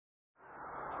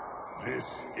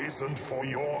This isn't for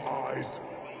your eyes.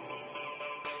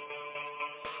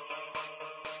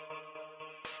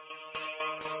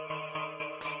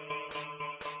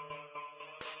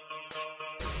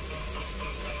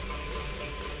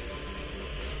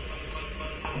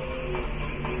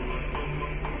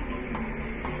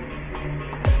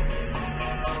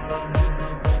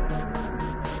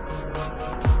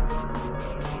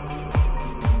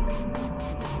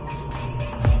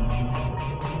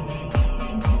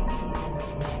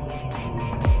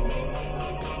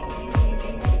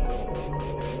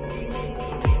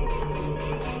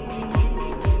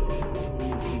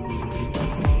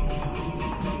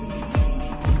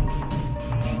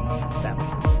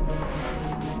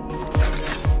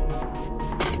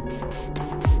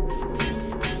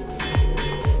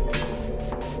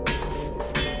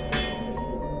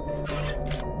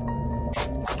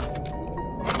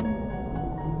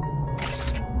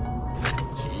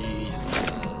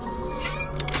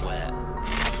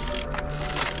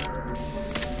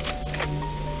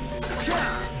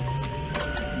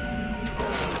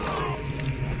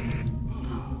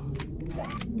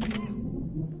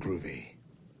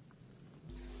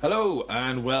 Hello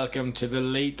and welcome to the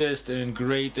latest and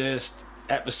greatest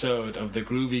episode of the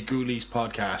Groovy Ghoulies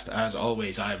podcast. As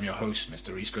always, I am your host,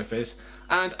 Mr. Rhys Griffiths,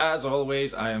 and as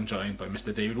always, I am joined by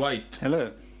Mr. David White.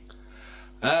 Hello.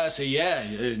 Those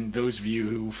of you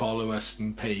who follow us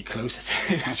and pay close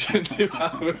attention to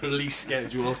our release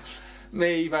schedule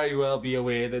may very well be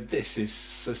aware that this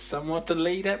is a somewhat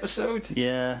delayed episode.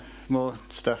 Yeah, more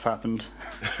stuff happened.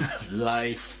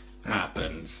 Life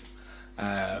happens.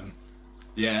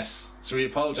 Yes, so we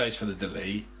apologise for the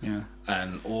delay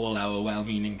and all our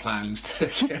well-meaning plans to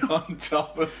get on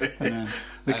top of it. I know.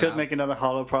 We could make another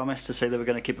hollow promise to say that we're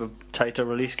going to keep a tighter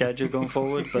release schedule going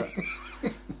forward, but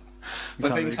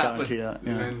things happen. That, yeah.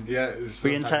 And,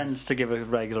 we intend to give a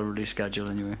regular release schedule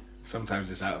anyway.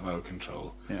 Sometimes it's out of our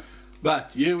control. Yeah.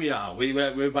 But here we are.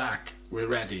 We're back. We're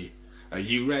ready. Are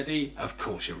you ready? Of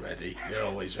course you're ready. You're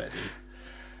always ready.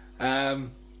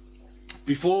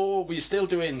 We're still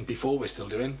doing Clive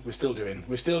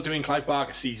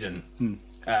Barker season.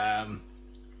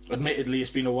 Admittedly,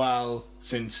 it's been a while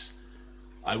since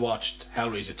I watched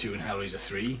Hellraiser 2 and Hellraiser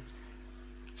 3,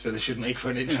 so this should make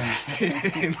for an interesting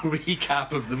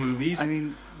recap of the movies. I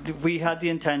mean, we had the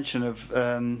intention of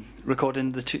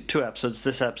recording the two episodes,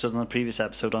 this episode and the previous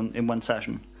episode, in one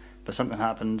session, but something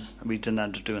happened and we didn't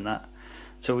end up doing that.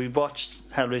 So we watched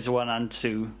Hellraiser 1 and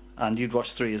 2, and you'd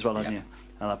watched 3 as well, hadn't you,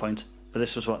 at that point? But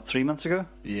this was, 3 months ago?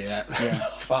 Yeah.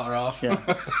 Far off. Yeah.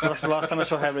 So that's the last time I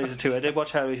saw Hellraiser 2. I did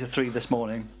watch Hellraiser 3 this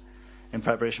morning in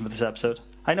preparation for this episode.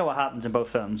 I know what happens in both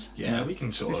films. Yeah, we can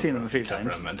We've seen them a few cover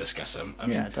times. them and discuss them. I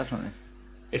Yeah, mean, definitely.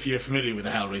 if you're familiar with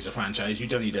the Hellraiser franchise, you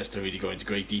don't need us to really go into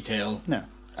great detail. No.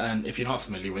 And if you're not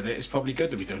familiar with it, it's probably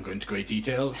good that we don't go into great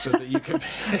detail so that you can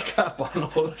pick up on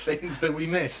all the things that we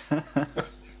miss.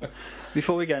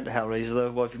 Before we get into Hellraiser,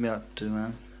 though, what have you been up to,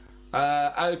 man?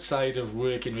 Outside of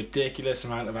working ridiculous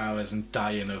amount of hours and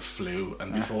dying of flu,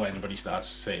 and before anybody starts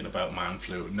saying about man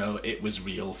flu, no, it was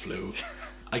real flu.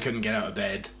 I couldn't get out of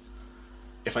bed.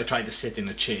 If I tried to sit in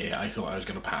a chair, I thought I was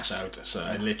going to pass out, so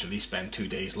I literally spent 2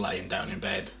 days lying down in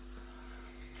bed,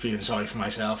 feeling sorry for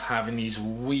myself, having these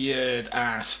weird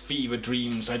ass fever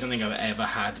dreams I don't think I've ever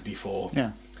had before.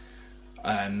 Yeah.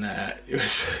 And it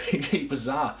was really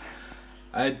bizarre.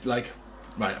 I'd like,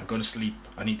 right, I'm going to sleep,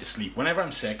 I need to sleep. Whenever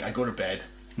I'm sick, I go to bed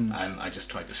and I just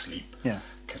try to sleep. Yeah.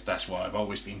 Because that's what I've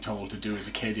always been told to do as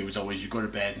a kid. It was always, you go to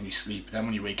bed and you sleep. Then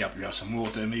when you wake up, you have some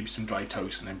water, maybe some dry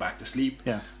toast, and then back to sleep.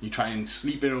 Yeah. You try and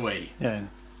sleep it away. Yeah.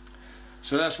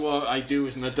 So that's what I do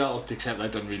as an adult, except I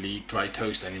don't really eat dry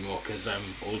toast anymore because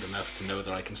I'm old enough to know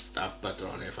that I can have butter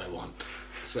on it if I want.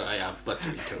 So I have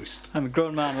buttery toast. I'm a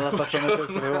grown man, I'll have butter on my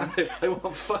toast if I want. If I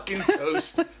want fucking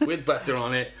toast with butter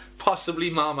on it, possibly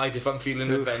Marmite if I'm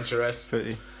feeling adventurous.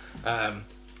 Pretty.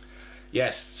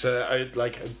 Yes, so I'd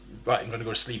like, right, I'm going to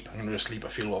go to sleep. I'm going to go to sleep. I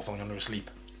feel awful. I'm going to go to sleep.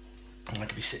 And I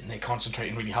could be sitting there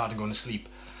concentrating really hard and going to sleep.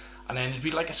 And then it'd be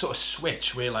like a sort of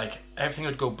switch where like everything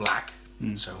would go black.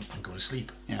 So I'm going to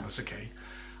sleep. Yeah. That's okay.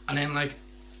 And then like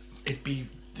it'd be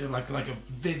like a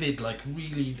vivid, like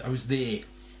really, I was there.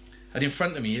 And in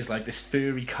front of me is like this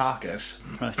furry carcass.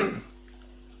 Right.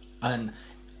 And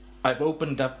I've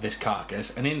opened up this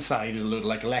carcass, and inside is a load of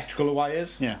like electrical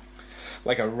wires. Yeah.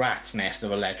 Like a rat's nest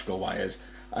of electrical wires.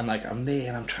 And like I'm there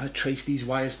and I'm trying to trace these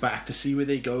wires back to see where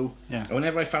they go. Yeah. And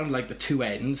whenever I found like the two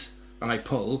ends and I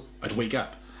pull, I'd wake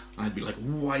up. And I'd be like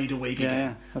wide awake again.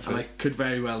 Yeah, that's and weird. I could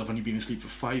very well have only been asleep for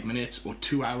 5 minutes or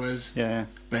 2 hours. Yeah.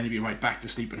 Then you'd be right back to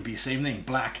sleep and it'd be the same thing.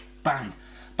 Black, bang,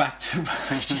 battered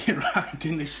around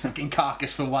in this fucking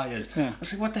carcass for wires. Yeah. I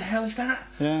was like, what the hell is that?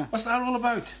 Yeah. What's that all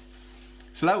about?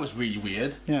 So that was really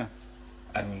weird. Yeah.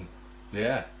 And,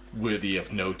 yeah, worthy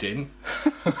of noting.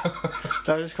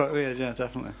 That is quite weird, yeah,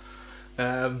 definitely.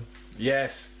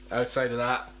 Yes, outside of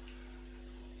that,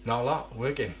 not a lot,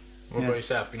 working. What Yeah. about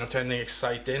yourself? Been up to anything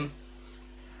exciting?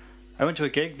 I went to a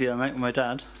gig the other night with my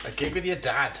dad. A gig with your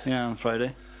dad. Yeah, on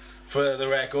Friday. For the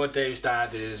record, Dave's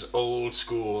dad is old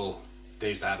school.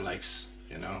 Dave's dad likes,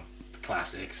 the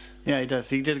classics. Yeah, he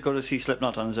does. He did go to see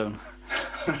Slipknot on his own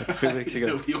like a few weeks ago.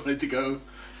 Nobody wanted to go.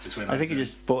 Just went. I think he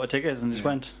just bought a ticket and just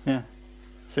went. Yeah.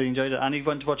 So he enjoyed it. And he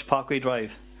went to watch Parkway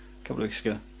Drive a couple of weeks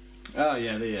ago. Oh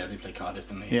yeah, they play Cardiff,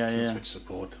 didn't they? Yeah. Switch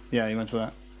support. Yeah, he went to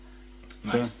that.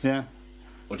 Nice. So, yeah.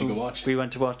 What did you go watch? We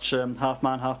went to watch Half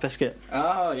Man, Half Biscuit.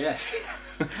 Oh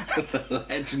yes, the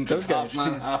legend Those of Half guys.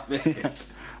 Man, Half Biscuit.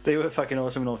 They were fucking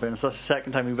awesome in all fairness. That's the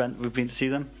second time we've been to see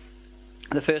them.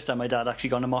 The first time my dad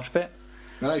actually got in a mosh pit,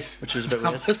 Nice. which was a bit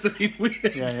That weird. must have been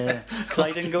weird. Yeah. Because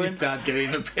I didn't go in. Dad getting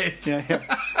in a pit. Yeah.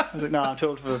 I was like, no, I'm too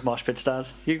old for mosh pits, Dad.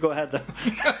 You go ahead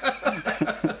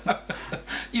though.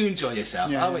 You enjoy yourself.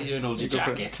 Yeah, I'll wait you and hold your go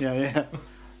for it. jacket. Yeah.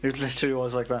 It literally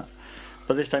was like that.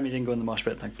 But this time he didn't go in the mosh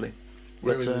pit, thankfully.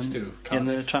 Where But, was this to? in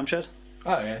the Cardiff? tram shed.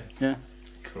 Oh yeah. Yeah.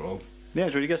 Cool. Yeah,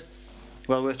 it's really good.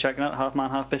 Well worth checking out. Half Man,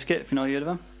 Half Biscuit, if you've not heard of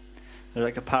them. They're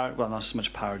like not so much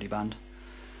a parody band.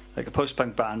 Like a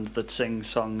post-punk band that sings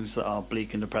songs that are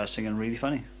bleak and depressing and really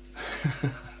funny.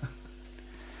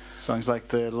 Songs like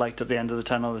The Light at the End of the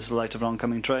Tunnel, There's the Light of an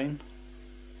Oncoming Train.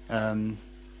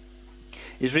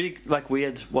 It's really like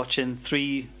weird watching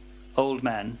three oldish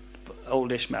men,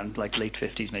 like late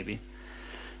 50s maybe,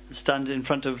 stand in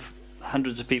front of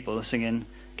hundreds of people singing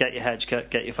 "Get your hedge cut,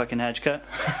 get your fucking hedge cut."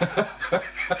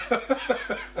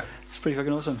 It's pretty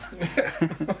fucking awesome.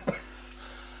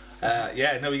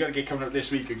 We got a gig coming up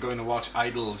this week and going to watch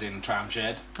Idols in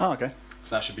Tramshed. Oh, okay.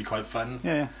 So that should be quite fun.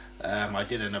 Yeah. I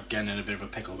did end up getting in a bit of a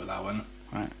pickle with that one.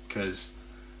 Right. Because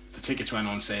the tickets went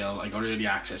on sale. I got early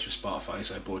access with Spotify,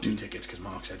 so I bought 2 tickets because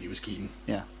Mark said he was keen.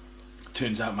 Yeah.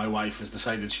 Turns out my wife has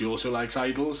decided she also likes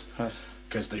Idols Right.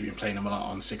 because they've been playing them a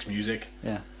lot on Six Music.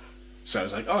 Yeah. So I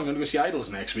was like, I'm going to go see Idols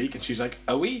next week. And she's like,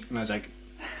 are we? And I was like,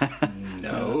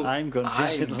 no. I'm going to see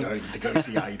Idols. going to go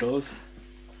see Idols.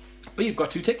 But you've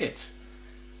got 2 tickets.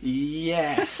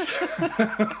 Yes.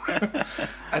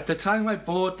 At the time I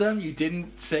bought them, you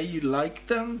didn't say you liked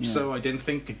them, so I didn't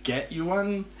think to get you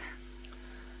one.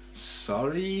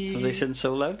 Sorry. Have they since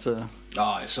sold out? Or?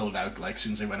 Oh, it sold out like as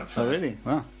soon as they went up for Oh, really?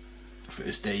 Wow.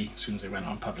 first day. As soon as they went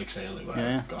on public sale, they were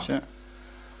Yeah, gone. sure.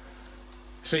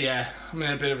 So yeah, I'm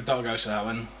in a bit of a doghouse for that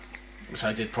one. So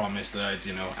I did promise that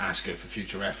I'd, ask her for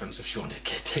future reference if she wanted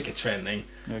to get tickets for anything.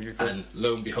 Yeah, good call. And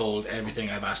lo and behold, everything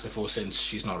I've asked her for since,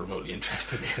 she's not remotely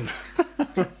interested in.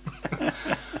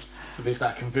 There's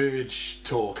that Converge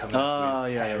tour coming up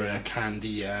with Tara,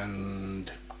 Candy,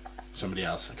 and somebody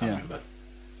else. I can't remember.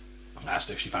 I asked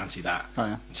her if she fancied that. Oh,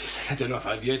 yeah. And she's like, I don't know if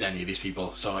I've heard any of these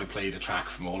people, so I played a track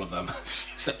from all of them.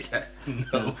 She's like,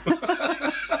 no.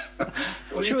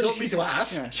 So what you told me to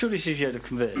ask. Yeah, surely she's heard of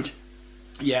Converge.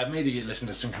 Yeah, maybe you listened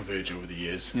to some Converge over the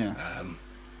years. Yeah.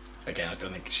 Again, I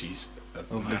don't think she's a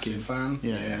Overly massive keen. fan.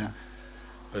 Yeah.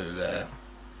 But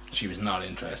she was not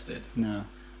interested. No.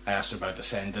 I asked her about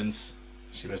Descendants.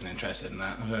 She wasn't interested in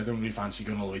that. I don't really fancy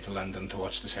going all the way to London to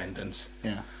watch Descendants.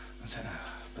 Yeah. I said,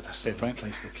 but that's Fair the only point.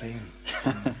 place they're playing.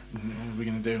 So, what are we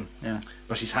going to do? Yeah.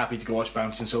 But she's happy to go watch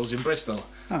Bouncing Souls in Bristol.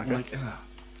 Oh, okay. I'm like,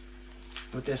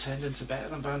 but Descendants are better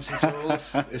than Bouncing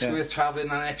Souls. It's worth travelling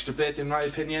that extra bit, in my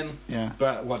opinion. Yeah.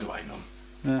 But what do I know?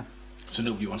 Yeah. So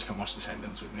nobody wants to come watch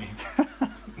Descendants with me.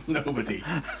 Nobody.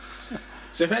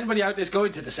 So if anybody out there's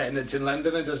going to Descendants in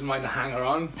London and doesn't mind a hanger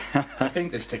on, I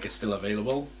think this ticket's still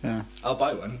available. Yeah. I'll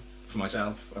buy one for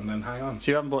myself and then hang on.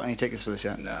 So you haven't bought any tickets for this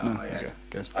yet? No, not yet. Okay,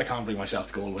 good. I can't bring myself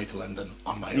to go all the way to London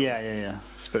on my own. Yeah.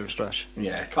 It's a bit of a stretch.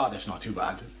 Yeah, Cardiff's not too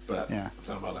bad, but Yeah. I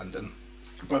don't know about London.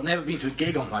 But I've never been to a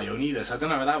gig on my own either, so I don't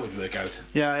know how that would work out.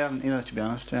 Yeah, I haven't either, to be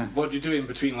honest, yeah. What do you do in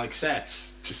between like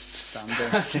sets? Just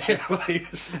Stand stand there by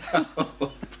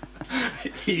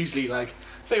yourself. Usually like,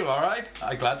 they were alright,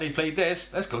 I'm glad they played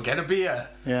this, let's go get a beer.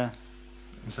 Yeah.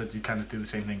 So you kind of do the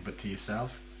same thing but to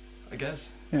yourself, I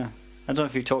guess. Yeah. I don't know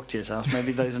if you talk to yourself.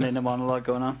 Maybe there's an inner monologue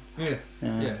going on. Yeah,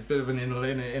 Yeah. a bit of an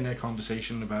inner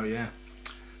conversation about,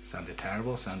 sounded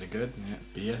terrible, sounded good,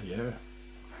 beer,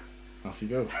 off you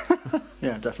go.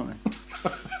 Yeah, definitely.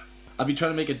 I've been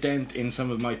trying to make a dent in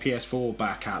some of my PS4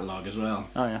 back catalogue as well.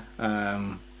 Oh,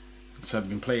 yeah. So I've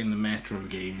been playing the Metro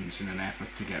games in an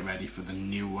effort to get ready for the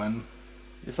new one.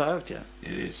 Is that out yet?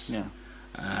 It is. Yeah.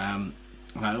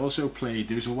 And I also played,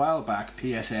 there was a while back,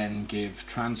 PSN gave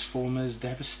Transformers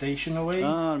Devastation away.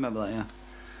 Oh, I remember that, yeah.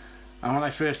 And when I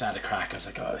first had a crack, I was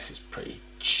like, oh, this is pretty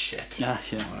shit. Yeah.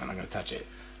 I'm not going to touch it.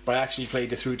 But I actually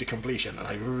played it through to completion, and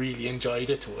I really enjoyed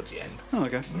it towards the end. Oh,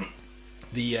 okay.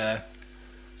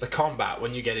 The combat,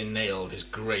 when you get in nailed, is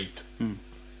great.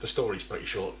 The story's pretty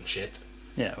short and shit.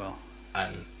 Yeah, well.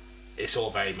 And it's all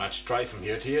very much drive from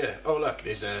here to here. Oh, look,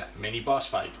 there's a mini boss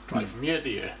fight. Drive from here to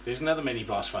here. There's another mini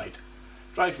boss fight.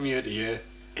 Drive from here to here.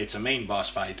 It's a main boss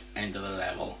fight. End of the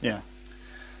level. Yeah.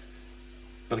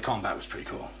 But the combat was pretty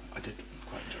cool. I did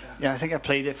quite enjoy that. Yeah, I think I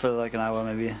played it for like an hour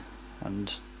maybe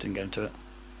and didn't get into it.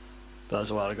 But that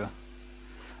was a while ago.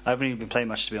 I haven't even been playing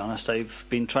much, to be honest. I've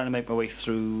been trying to make my way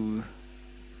through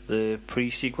the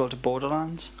pre-sequel to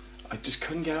Borderlands. I just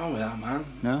couldn't get on with that, man.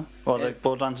 No? Or Yeah. like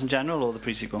Borderlands in general or the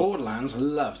pre-sequel? Borderlands, I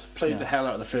loved. Played Yeah. the hell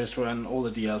out of the first one, all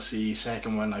the DLC.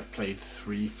 Second one, I've played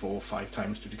 3, 4, 5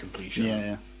 times to the completion.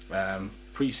 Yeah.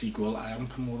 Pre-sequel, I haven't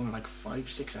put more than like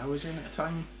 5-6 hours in at a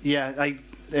time. Yeah, I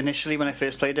initially when I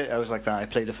first played it, I was like that. I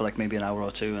played it for like maybe an hour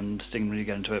or two and didn't really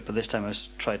get into it. But this time I was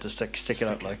trying to stick it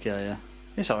out. Like, yeah.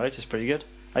 It's alright. It's pretty good.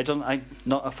 I'm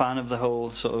not a fan of the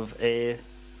whole sort of air.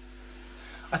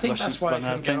 I think Russian that's why I couldn't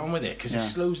run-out get thing. on with it, because it Yeah.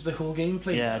 slows the whole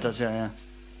gameplay Yeah, down. it does. Yeah.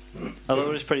 Although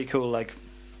it was pretty cool, like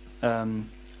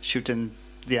shooting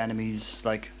the enemies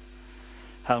like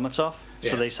helmets off, so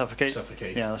Yeah, they suffocate.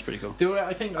 suffocate. Yeah, that's pretty cool.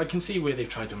 I think I can see where they've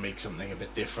tried to make something a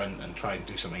bit different and try and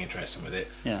do something interesting with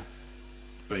it. Yeah.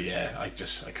 But yeah, I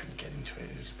couldn't get into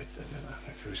it. It was a bit, I don't know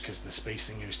if it was because the space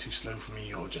thing was too slow for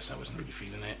me or just I wasn't really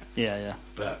feeling it. Yeah.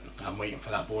 But I'm waiting for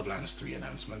that Borderlands 3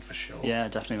 announcement for sure. Yeah,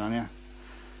 definitely, man. Yeah.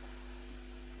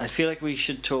 I feel like we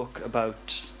should talk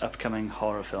about upcoming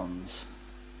horror films.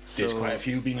 There's quite a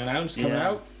few being announced coming Yeah.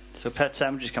 out. So Pet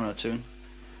Sematry's coming out soon.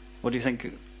 What do you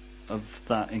think of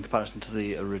that in comparison to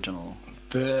the original?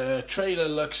 The trailer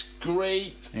looks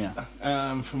great. Yeah.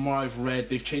 From what I've read,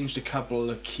 they've changed a couple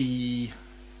of key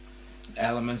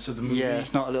elements of the movie. Yeah,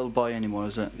 it's not a little boy anymore,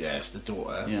 is it? Yeah, it's the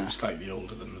daughter, Yeah. who's slightly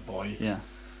older than the boy. Yeah.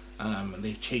 And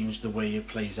they've changed the way it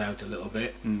plays out a little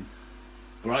bit. Mm.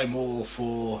 But I'm all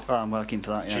for Oh, I'm well keen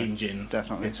for that, yeah. changing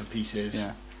definitely. bits and pieces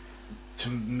Yeah. to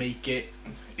make it.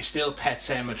 It's still Pet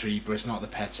Sematary, but it's not the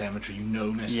Pet Sematary you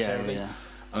know necessarily. Yeah.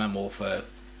 And I'm all for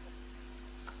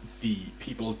the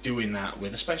people doing that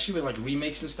with, especially with like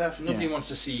remakes and stuff. Nobody Yeah. wants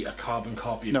to see a carbon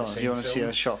copy of No, the same you want to see film.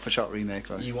 a shot-for-shot remake,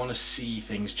 like. You want to see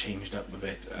things changed up a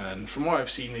bit, and from what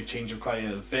I've seen, they've changed it quite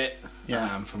a bit.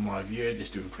 Yeah. From what I've heard, it's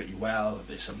doing pretty well.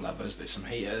 There's some lovers, there's some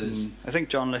haters. I think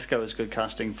John Lithgow is good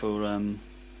casting for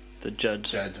the Judd.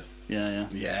 Judd. Yeah.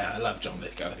 Yeah, I love John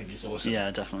Lithgow. I think he's awesome.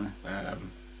 Yeah, definitely.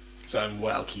 So I'm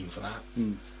well keen for that.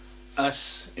 Mm.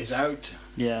 Us is out.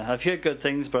 Yeah, I've heard good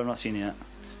things, but I've not seen it yet.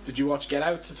 Did you watch Get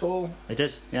Out at all? I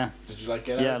did, yeah. Did you like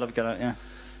Get Out? Yeah, I love Get Out, yeah.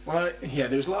 Well, yeah,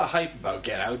 there was a lot of hype about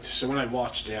Get Out, so when I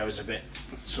watched it, I was a bit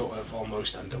sort of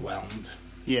almost underwhelmed.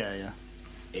 Yeah.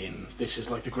 In this is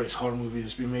like the greatest horror movie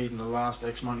that's been made in the last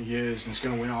X amount of years, and it's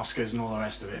going to win Oscars and all the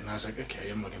rest of it. And I was like,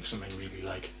 okay, I'm looking for something really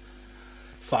like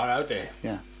far out there.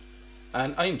 Yeah.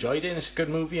 And I enjoyed it, and it's a good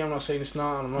movie. I'm not saying it's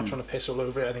not, and I'm not trying to piss all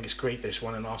over it. I think it's great that it's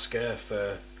won an Oscar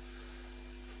for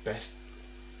best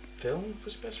film.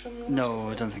 Was it best film? you won No, Oscar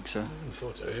I for? don't think so. I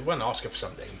thought so. It won an Oscar for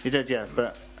something. He did, yeah,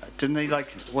 but didn't they,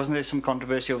 like, wasn't there some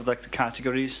controversy over, like, the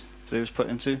categories that it was put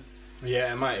into?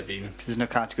 Yeah, it might have been. Because there's no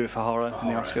category for horror For in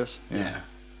the horror. Oscars. Yeah.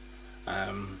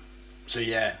 So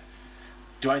yeah,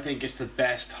 do I think it's the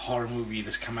best horror movie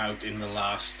that's come out in the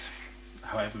last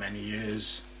however many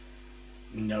years?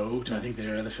 No. Do I think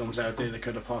there are other films out there that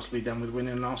could have possibly done with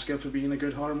winning an Oscar for being a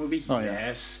good horror movie? Oh, yeah.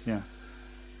 Yes. Yeah.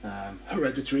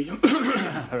 Hereditary.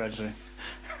 Hereditary.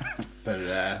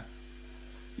 But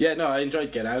yeah, no, I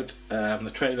enjoyed Get Out.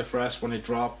 The trailer for us when it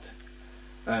dropped,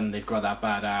 and they've got that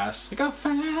badass. I got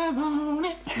 5 on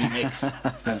it remix.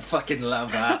 I fucking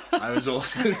love that. I was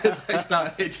awesome as I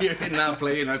started hearing that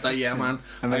playing. I was like, yeah, man,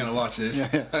 I'm gonna watch this.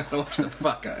 Yeah. I'm gonna watch the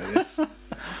fuck out of this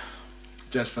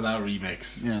just for that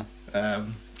remix. Yeah.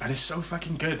 And it's so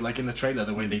fucking good. Like in the trailer,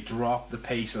 the way they drop the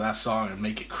pace of that song and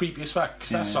make it creepy as fuck.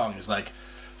 Because that song is like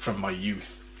from my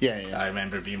youth. Yeah. I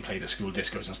remember it being played at school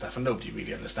discos and stuff, and nobody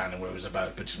really understanding what it was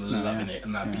about, but just loving it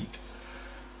and that beat.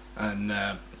 And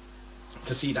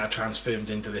to see that transformed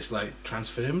into this, like,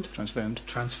 transformed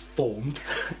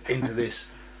into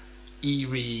this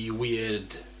eerie,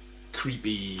 weird,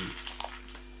 creepy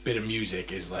bit of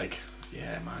music is like,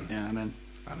 yeah, man. Yeah, I'm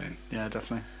in. Yeah,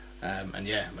 definitely. And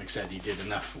yeah, like I said, he did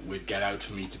enough with Get Out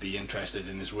for me to be interested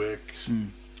in his works.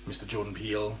 Mr. Jordan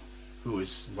Peele, who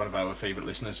is one of our favourite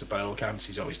listeners at Bile Camps,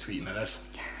 he's always tweeting at us.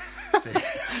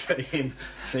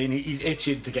 saying he's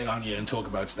itching to get on here and talk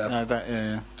about stuff. I bet,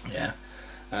 yeah. Yeah.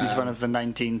 He's one of the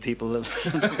 19 people that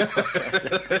listen to this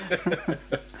podcast.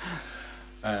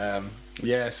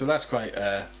 Yeah, so that's quite.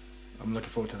 I'm looking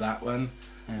forward to that one.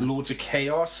 Yeah. Loads of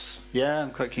Chaos. Yeah,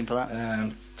 I'm quite keen for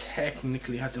that.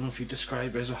 Technically, I don't know if you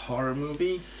describe it as a horror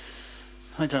movie.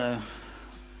 I don't know.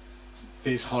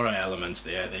 There's horror elements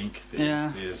there, I think.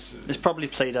 There's It's probably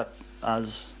played up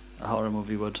as a horror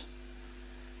movie would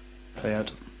play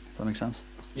out. If that makes sense.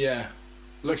 Yeah,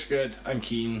 looks good. I'm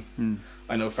keen. Mm.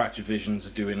 I know Fractured Visions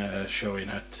are doing a showing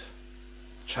at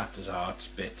Chapters Arts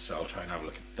bit, so I'll try and have a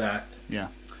look at that. Yeah.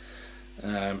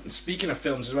 And speaking of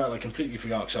films as well, I completely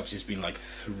forgot because obviously it's been like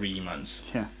 3 months.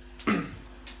 Yeah.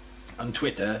 On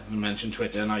Twitter, you mentioned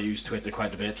Twitter, and I use Twitter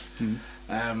quite a bit.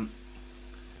 Mm.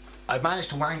 I managed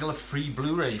to wangle a free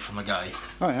Blu-ray from a guy.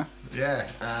 Oh yeah. Yeah.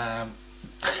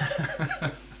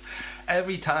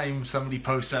 Every time somebody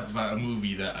posts up about a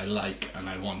movie that I like and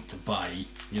I want to buy,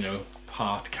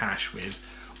 part cash with,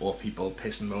 or people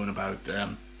piss and moan about,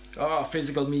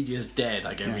 physical media is dead,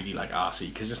 I get really like arsey,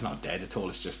 because it's not dead at all.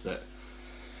 It's just that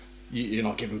you're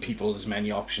not giving people as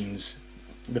many options.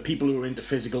 The people who are into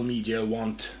physical media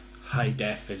want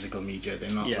high-def physical media. They're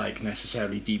not like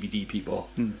necessarily DVD people.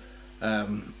 Mm.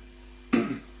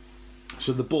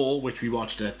 So The Ball, which we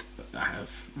watched at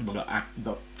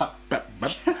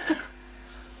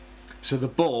So The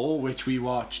Ball, which we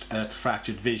watched at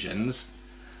Fractured Visions,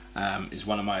 is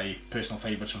one of my personal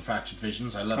favourites from Fractured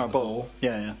Visions. I love The Ball.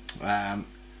 Yeah.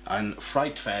 And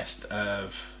Fright Fest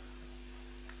have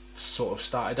sort of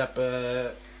started up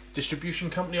a distribution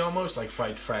company almost, like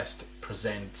Fright Fest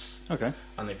Presents. Okay.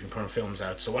 And they've been putting films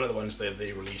out. So one of the ones that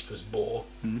they released was Ball,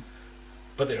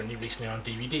 but they're only releasing it on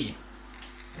DVD.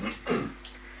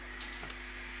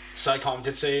 So I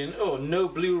commented saying, no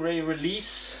Blu-ray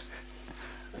release.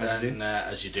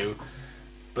 As you do.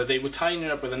 But they were tying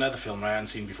it up with another film I hadn't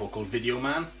seen before called Video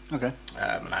Man. Okay.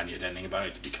 And I hadn't heard anything about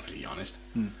it, to be completely honest.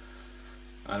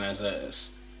 And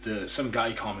some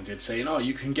guy commented saying,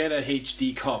 you can get a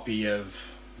HD copy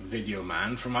of Video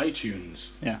Man from iTunes.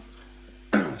 Yeah.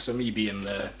 So me being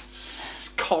the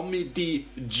comedy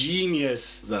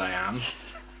genius that I am,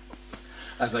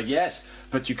 I was like, yes,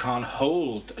 but you can't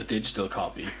hold a digital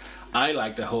copy. I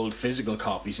like to hold physical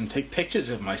copies and take pictures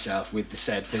of myself with the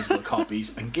said physical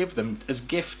copies and give them as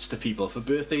gifts to people for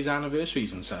birthdays,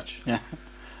 anniversaries and such. Yeah.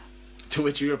 To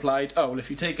which he replied, well, if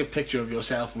you take a picture of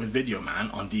yourself with Video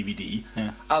Man on DVD,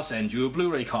 I'll send you a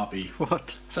Blu-ray copy.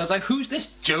 What? So I was like, who's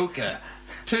this joker?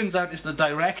 Turns out it's the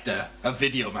director of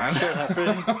Video Man.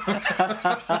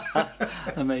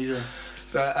 Amazing.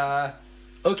 So,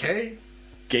 okay,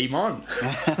 game on.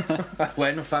 I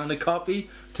went and found a copy,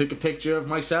 took a picture of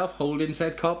myself holding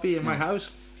said copy in my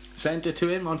house, sent it to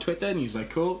him on Twitter, and he was like,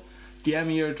 cool, DM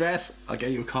me your address, I'll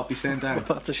get you a copy sent out.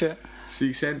 What the shit? So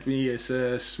he sent me a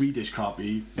Swedish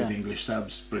copy with English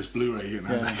subs, but it's Blu-ray, and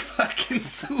I was like, fucking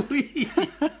sweet.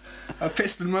 I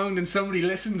pissed and moaned and somebody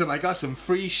listened and I got some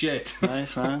free shit.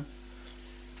 Nice, man.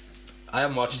 I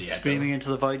haven't watched it yet. Screaming into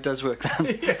the void does work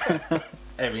then.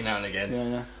 Every now and again.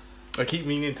 Yeah. I keep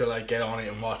meaning to get on it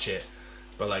and watch it,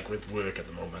 but with work at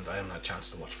the moment I haven't had a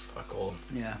chance to watch fuck all.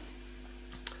 Yeah.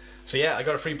 So yeah, I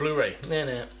got a free Blu-ray.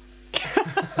 Nah.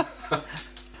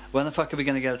 When the fuck are we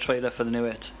going to get a trailer for the new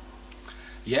It?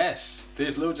 Yes,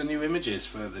 there's loads of new images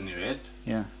for the new It.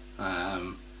 Yeah.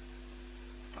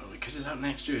 Because it's out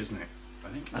next year, isn't it?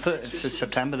 I thought it's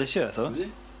September this year, I thought. Is it?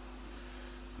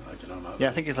 I don't know about that.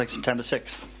 I think it's September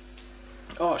 6th.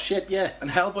 Oh shit, yeah. And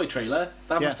Hellboy trailer,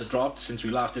 that must have dropped since we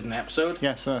last did an episode.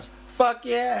 Yeah, so. Fuck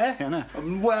yeah! Yeah, no.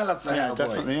 I'm well up for Hellboy.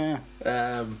 Definitely,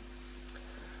 yeah.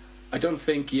 I don't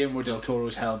think Guillermo del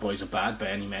Toro's Hellboys are bad by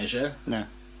any measure. No.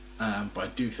 But I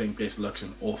do think this looks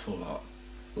an awful lot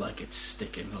like it's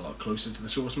sticking a lot closer to the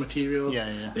source material.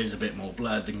 Yeah. There's a bit more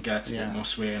blood and guts, a bit more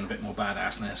swearing, a bit more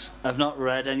badassness. I've not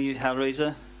read any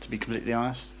Hellraiser, to be completely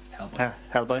honest.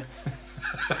 Hellboy.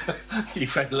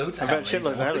 You've read loads of Hellraiser. I've read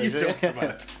shitloads of Hellraiser. What are you talking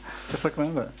about? The fuck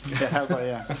remember? Yeah, Hellboy,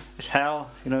 yeah. It's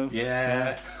hell,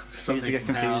 Yeah. Something easy to get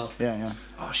confused. Hell. Yeah.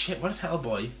 Oh shit, what if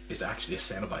Hellboy is actually a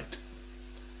Cenobite?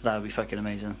 That would be fucking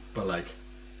amazing. But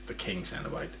the King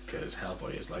Cenobite, because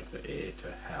Hellboy is the heir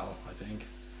to hell, I think.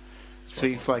 So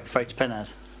he fights Pinhead?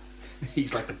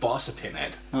 He's the boss of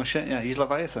Pinhead. Oh shit, yeah, he's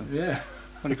Leviathan. Yeah.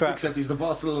 Holy crap. Except he's the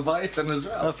boss of Leviathan as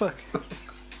well. Oh fuck.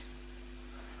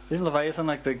 Isn't Leviathan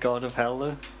the god of hell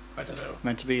though? I don't know.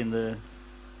 Meant to be in the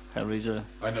Hellraiser.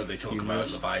 I know they talk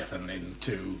about Leviathan in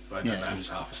 2, but I don't know, I was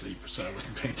half asleep, so I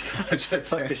wasn't paying too much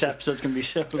attention. Fuck, this episode's going to be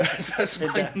so... That's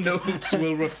my notes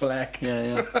will reflect.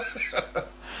 Yeah.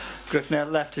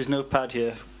 Griffin left his notepad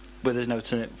here with his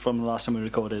notes in it from the last time we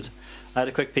recorded. I had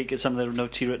a quick peek at some of the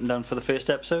notes he'd written down for the first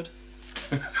episode.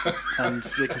 And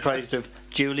they're comprised of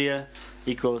Julia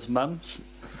equals mums,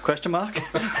 question mark.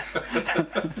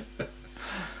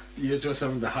 Here's were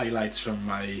some of the highlights from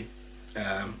my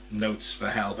notes for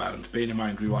Hellbound. Bearing in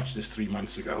mind we watched this 3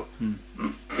 months ago.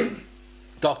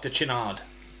 Dr. Chinard,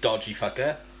 dodgy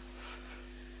fucker.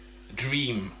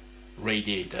 Dream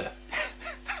radiator.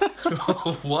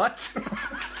 What?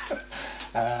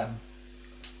 Where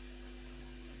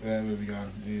have we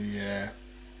gone? Yeah.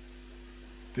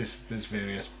 There's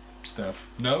various stuff.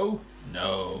 No.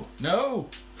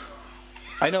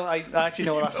 I know. I actually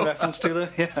know what that's a reference to, though.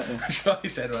 Yeah. I'm sure I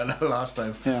said that last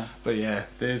time. Yeah. But yeah,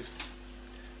 there's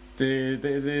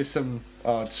some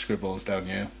odd scribbles down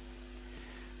here.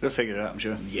 We'll figure it out, I'm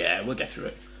sure. Yeah, we'll get through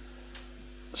it.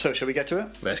 So, shall we get to it?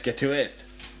 Let's get to it.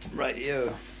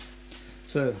 Rightio.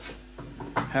 So,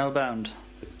 Hellbound,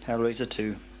 Hellraiser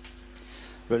 2.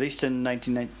 Released in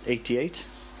 1988,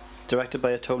 directed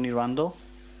by Tony Randall.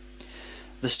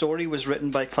 The story was written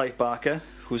by Clive Barker,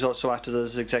 who's also acted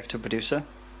as executive producer,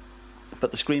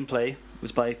 but the screenplay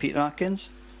was by Peter Atkins,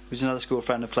 who's another school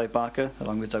friend of Clive Barker,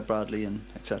 along with Doug Bradley and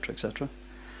etc. etc.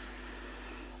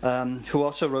 Who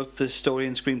also wrote the story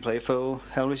and screenplay for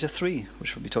Hellraiser 3,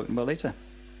 which we'll be talking about later.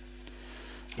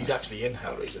 He's actually in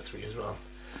Hellraiser 3 as well.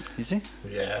 Is he?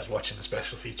 Yeah, I was watching the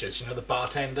special features. You know the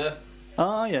bartender?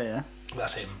 Oh, yeah.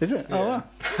 That's him. Is it? Yeah. Oh, wow.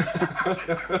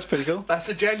 That's pretty cool. That's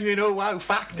a genuine oh wow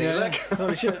fact, Yeah, look.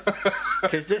 holy shit.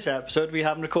 Because this episode we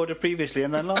haven't recorded previously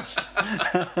and then lost.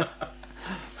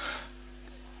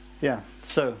 Yeah,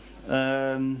 so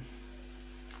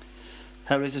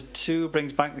Hellraiser 2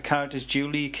 brings back the characters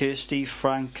Julie, Kirsty,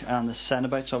 Frank and the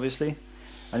Cenobites, obviously,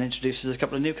 and introduces a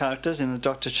couple of new characters in the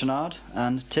Dr. Chenard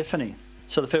and Tiffany.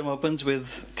 So the film opens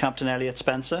with Captain Elliot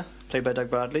Spencer, played by Doug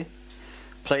Bradley,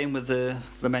 playing with the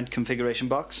Lament configuration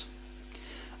box,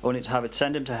 only to have it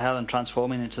send him to hell and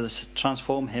transform him into the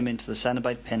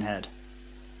Cenobite Pinhead.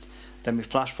 Then we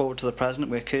flash forward to the present,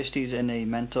 where Kirsty's in a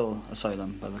mental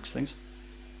asylum, by the looks of things.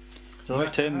 Is that the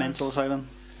right term? Mental asylum?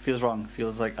 Feels wrong.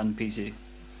 Feels like un-PC.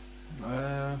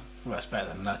 Well, it's better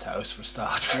than Nut House for a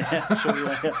start. Yeah,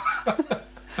 sure, yeah.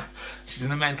 She's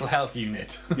in a mental health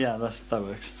unit. Yeah, that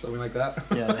works. Something like that.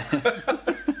 Yeah.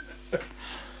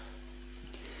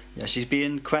 Yeah, she's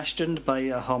being questioned by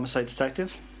a homicide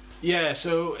detective. Yeah,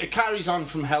 so it carries on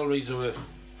from Hellraiser 1,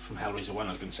 I was going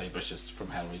to say, but it's just from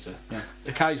Hellraiser. Yeah.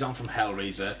 It carries on from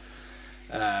Hellraiser.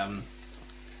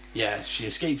 Yeah, she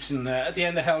escapes at the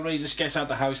end of Hellraiser, she gets out of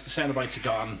the house, the Cenobites are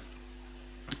gone,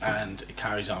 and it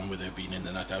carries on with her being in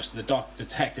the nut house. The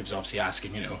detective's obviously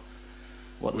asking,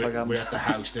 What the fuck happened? we're at the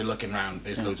house, they're looking around,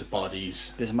 there's loads of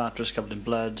bodies. There's a mattress covered in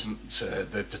blood. So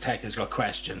the detective's got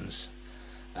questions,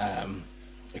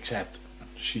 except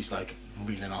she's like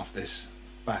reeling off this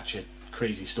batshit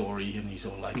crazy story, and he's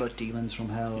all like, About demons from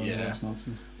hell and Yeah. all this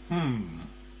nonsense. Do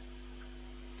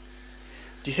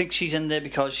you think she's in there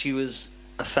because she was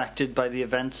affected by the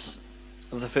events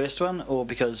of the first one, or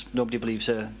because nobody believes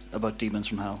her about demons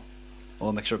from hell, or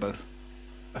a mixture of both?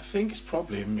 I think it's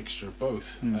probably a mixture of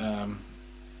both.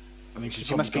 I think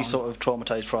She must be sort of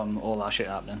traumatised from all that shit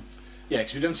happening. Yeah,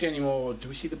 because we don't see any more. Do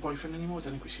we see the boyfriend anymore? I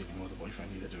don't think we see any more of the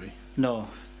boyfriend either, do we? No,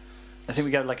 I think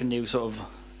we got like a new sort of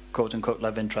quote unquote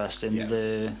love interest in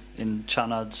Yeah. in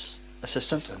Chanard's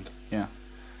assistant. Yeah.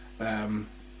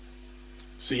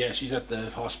 So yeah, she's at the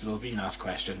hospital being asked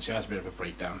questions. She has a bit of a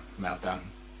meltdown.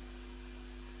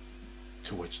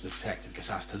 To which the detective gets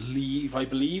asked to leave, I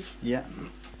believe. Yeah.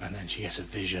 And then she gets a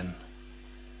vision.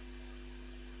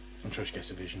 I'm sure she gets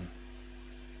a vision.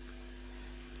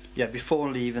 Yeah,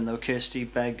 before leaving though, Kirsty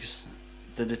begs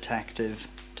the detective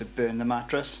to burn the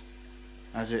mattress,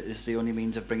 as it is the only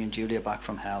means of bringing Julia back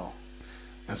from hell.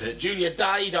 That's it. Julia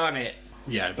died on it.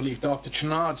 Yeah, I believe Dr.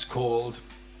 Chenard's called.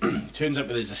 Turns up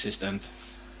with his assistant,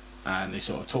 and they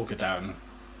sort of talk her down.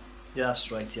 Yeah,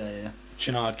 that's right. Yeah.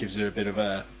 Chenard gives her a bit of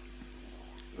a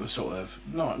sort of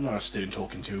not a stern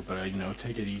talking to, but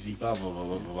take it easy. Blah blah blah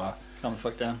blah blah blah. Calm the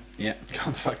fuck down. Yeah,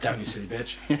 calm the fuck down, you silly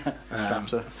bitch. Yeah,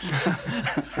 slaps her.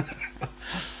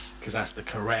 Because that's the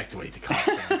correct way to calm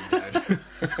somebody down.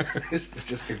 Is to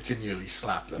just continually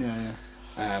slap them.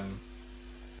 Yeah.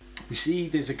 We see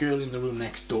there's a girl in the room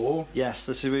next door. Yes,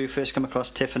 this is where we first come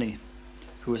across Tiffany,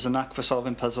 who has a knack for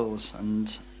solving puzzles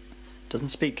and doesn't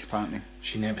speak, apparently.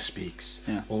 She never speaks.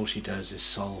 Yeah. All she does is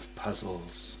solve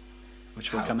puzzles.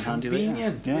 Which will How come in handy later.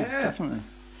 convenient, Yeah, yeah. definitely.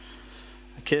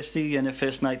 Kirsty, in her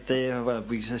first night there, well,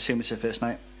 we assume it's her first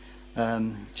night,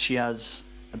 she has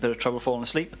a bit of trouble falling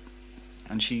asleep,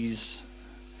 and she's...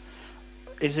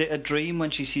 Is it a dream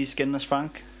when she sees Skinless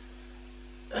Frank?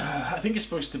 I think it's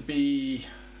supposed to be...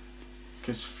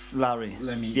 Because Larry.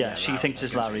 she thinks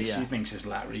it's Larry, She thinks it's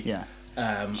Larry. Yeah. She has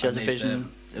a and there's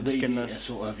vision the of radiator Skinless.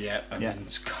 sort of, yeah. And Yeah. then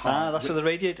it's car- That's where the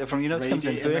radiator from your notes comes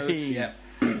in. radiator notes, Hey. yeah.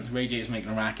 Radiator's making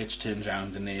a racket, she turns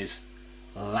around and there's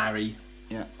Larry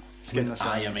Yeah. with Skinless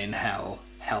I Larry. am in hell,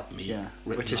 help me. Yeah,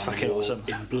 written which is on the fucking wall awesome.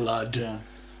 in blood. Yeah.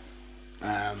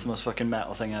 It's the most fucking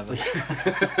metal thing ever.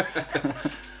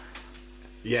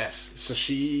 Yes, so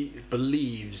she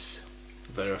believes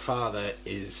that her father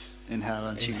is In hell,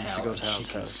 and she in wants to hell go and to hell she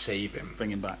to can save him. bring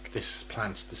him back. This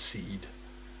plants the seed.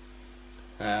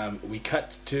 We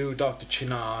cut to Dr.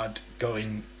 Chenard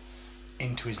going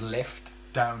into his lift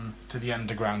down to the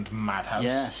underground madhouse.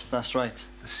 Yes, that's right.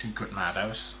 The secret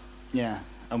madhouse. Yeah,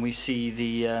 and we see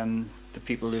the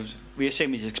people who we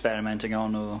assume he's experimenting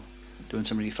on or doing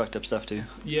some really fucked up stuff too,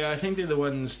 Yeah, I think they're the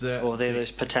ones that. or they're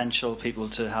those potential people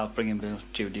to help bring him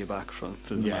Judy back through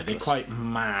the Yeah, they're necklace. quite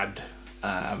mad.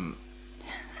 They're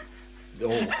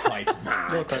all quite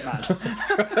mad. They're all quite mad.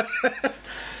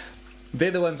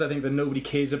 They're the ones I think that nobody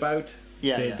cares about.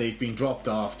 Yeah, they, yeah. They've been dropped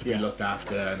off to be Yeah. looked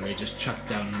after, and they just chucked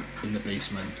down in the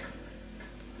basement.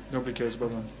 Nobody cares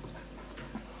about them.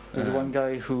 There's the one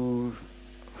guy who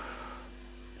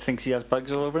thinks he has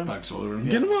bugs all over him. Bugs all over him.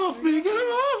 Yeah. Get him off me! Get him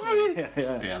off me!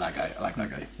 Yeah, Yeah, that guy. I like that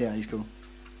guy. yeah, he's cool.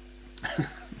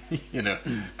 You know,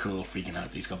 cool, freaking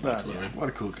out. He's got bugs Well, all over yeah. him. What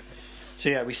a cool guy. So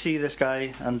yeah, we see this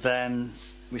guy, and then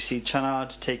we see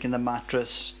Chenard taking the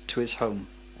mattress to his home.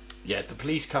 Yeah, the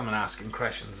police come and ask him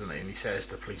questions, and he says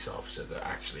to the police officer that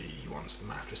actually he wants the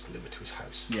mattress delivered to his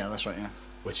house, Yeah, that's right. Yeah.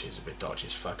 which is a bit dodgy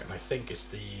as fuck. And I think it's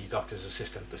the doctor's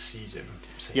assistant that sees him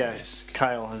saying Yeah, this. it's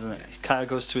Kyle, isn't it? Kyle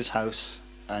goes to his house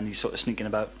and he's sort of sneaking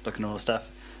about, looking at all the stuff.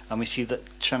 And we see that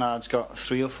Chenard's got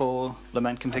 3 or 4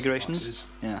 lament configurations. boxes.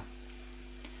 Yeah.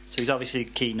 So he's obviously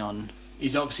keen on.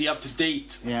 He's obviously up to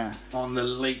date Yeah. on the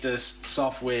latest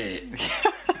software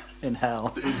In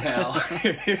hell. in hell.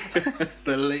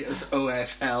 The latest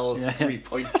OS Hell Yeah.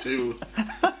 3.2.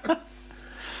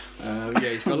 Yeah,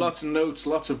 he's got lots of notes,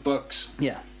 lots of books.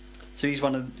 Yeah. So he's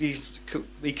one of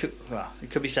it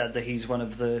could be said that he's one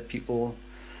of the people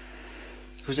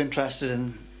who's interested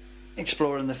in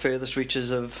exploring the furthest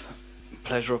reaches of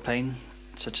pleasure or pain,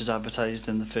 such as advertised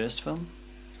in the first film.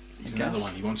 He's I guess. another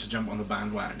one. He wants to jump on the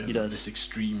bandwagon He does. of this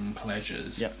extreme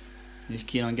pleasures. Yep. He's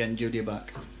keen on getting Julia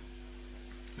back.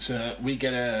 So we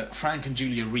get a Frank and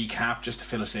Julia recap just to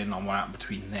fill us in on what happened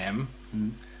between them.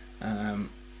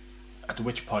 At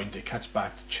which point it cuts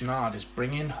back to Chenard is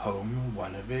bringing home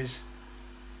one of his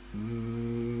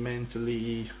mental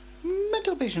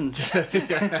patients. I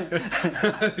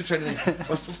was trying to think,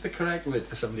 what's the correct word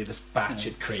for somebody that's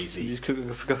batshit crazy? He's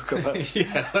cuckoo for Cocoa Puffs.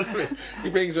 Yeah, he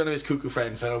brings one of his cuckoo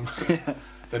friends home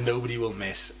that nobody will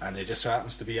miss, and it just so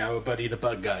happens to be our Buddy the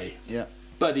Bug Guy. Yeah.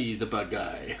 Buddy the Bug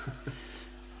Guy.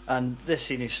 And this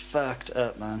scene is fucked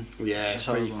up, man. Yeah, it's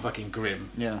pretty horrible. fucking grim.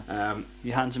 Yeah.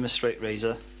 He hands him a straight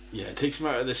razor. Yeah, takes him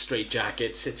out of the straight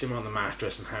jacket, sits him on the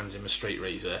mattress, and hands him a straight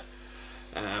razor.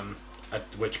 At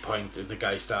which point the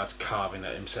guy starts carving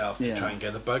at himself to Yeah. try and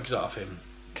get the bugs off him.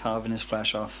 Carving his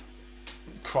flesh off.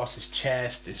 Across his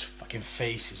chest, his fucking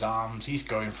face, his arms, he's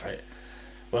going for it.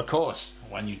 Well, of course,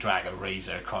 when you drag a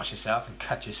razor across yourself and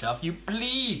cut yourself, you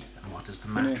bleed. And what does the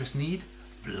mattress need?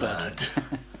 Blood.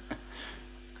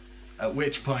 At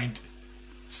which point,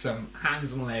 some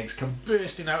hands and legs come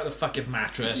bursting out of the fucking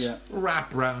mattress, Yeah.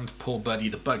 wrap round poor Buddy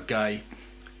the Bug Guy.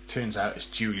 Turns out it's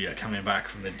Julia coming back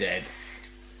from the dead.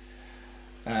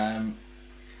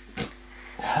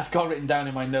 I've got written down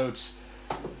in my notes,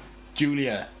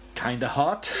 Julia, kinda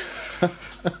hot.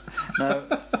 Now,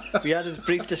 we had a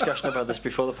brief discussion about this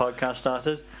before the podcast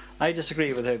started. I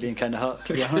disagree with her being kind of hot,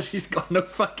 to be Because honest. she's got no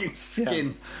fucking Yeah.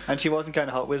 skin. And she wasn't kind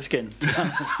of hot with skin.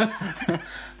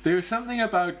 There was something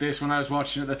about this when I was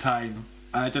watching at the time.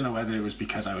 I don't know whether it was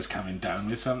because I was coming down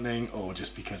with something or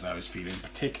just because I was feeling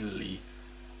particularly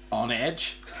on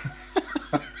edge.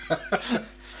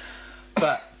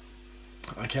 But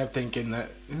I kept thinking that,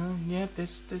 yeah,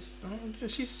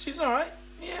 she's all right.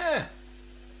 Yeah.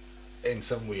 In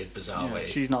some weird, bizarre Yeah, way.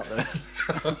 she's not there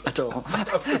at all.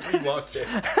 After rewatch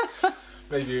it.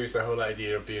 Maybe it was the whole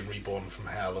idea of being reborn from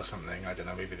hell or something. I don't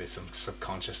know. Maybe there's some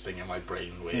subconscious thing in my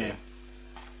brain where Yeah.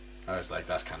 I was like,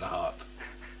 that's kind of hot.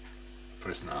 But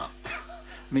it's not.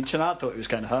 I mean, Chenard thought he was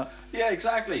kind of hot. Yeah,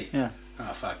 exactly. Yeah.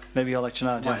 Oh, fuck. Maybe you'll like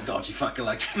Chenard, Why yeah. a dodgy fucker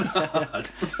like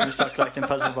Chenard. You start collecting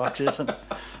puzzle boxes and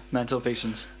mental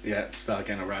patients. Yeah, start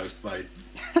getting aroused by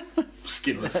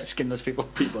skinless Skinless people.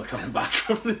 people coming back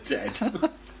from the dead.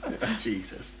 Yeah,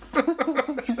 Jesus.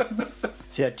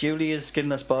 So yeah, Julia's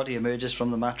skinless body emerges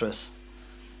from the mattress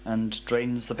and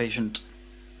drains the patient,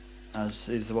 as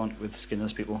is the one with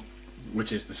skinless people.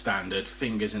 Which is the standard,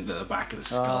 fingers into the back of the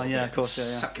skull. Oh, yeah, of course, yeah, yeah.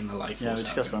 Sucking the life Yeah, we force out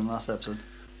discussed that of in him. the last episode.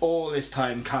 all this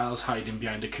time, Kyle's hiding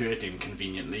behind a curtain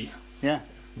conveniently, Yeah.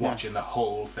 watching the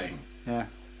whole thing Yeah.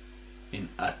 in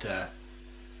utter...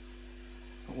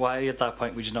 Why at that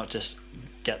point would you not just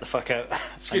get the fuck out?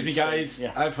 Excuse me, guys.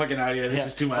 Yeah. I'm fucking out of here. This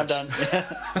is too much. I'm done.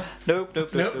 Nope.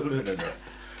 No.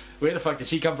 Where the fuck did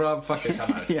she come from? Fuck this,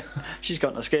 I'm out. Yeah. She's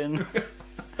got no skin.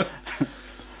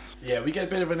 Yeah, we get a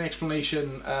bit of an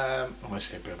explanation. I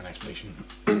say a bit of an explanation.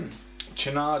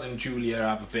 Channard and Julia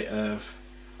have a bit of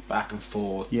back and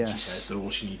forth. Yes. She says that all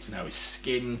she needs now is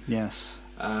skin. Yes.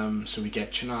 So we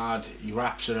get Channard. He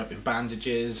wraps her up in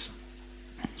bandages.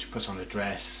 She puts on a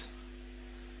dress,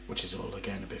 which is all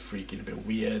again a bit freaky and a bit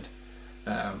weird.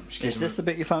 She Is this the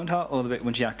bit you found hot, or the bit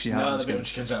when she actually had No, the the skin? bit when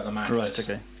she comes out of the mattress. Right,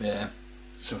 okay. Yeah.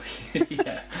 So,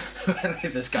 yeah.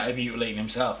 There's this guy mutilating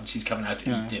himself and she's coming out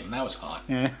to eat him. That was hot.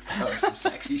 Yeah. That was some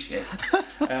sexy shit.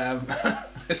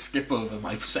 Let's skip over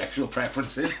my sexual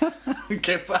preferences.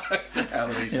 Get back to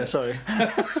Hellraiser. Yeah, sorry.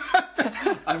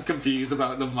 I'm confused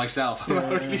about them myself. I'm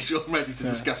not really sure I'm ready to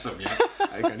discuss them yet.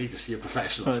 I need to see a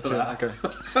professional for that.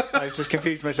 Okay. I was just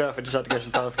confused myself. I just had to get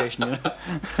some clarification.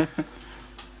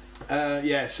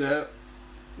 Yeah, so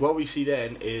what we see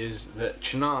then is that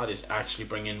Channard is actually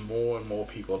bringing more and more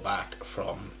people back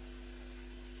from...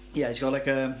 Yeah, he's got like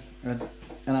an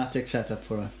attic set up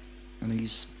for her, and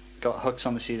he's got hooks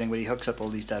on the ceiling where he hooks up all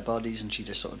these dead bodies, and she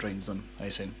just sort of drains them, I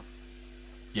assume.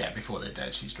 Yeah, before they're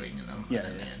dead, she's draining them. Yeah, and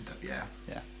then yeah. they end up, yeah.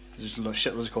 Yeah, there's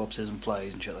shitloads of corpses and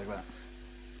flies and shit like that.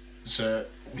 So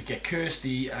we get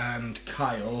Kirsty and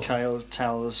Kyle, Kyle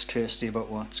tells Kirsty about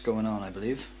what's going on, I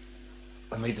believe.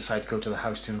 and they decide to go to the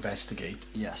house to investigate.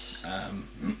 Yes.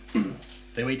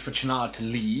 They wait for Channard to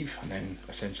leave, and then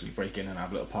essentially break in and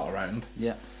have a little pot around.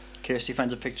 Yeah. Kirsty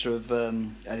finds a picture of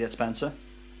Elliot Spencer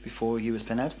before he was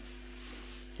Pinhead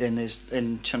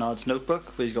in Channard's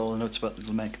notebook, where he's got all the notes about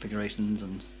little make configurations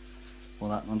and all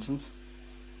that nonsense.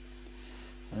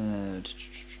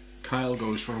 Kyle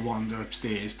goes for a wander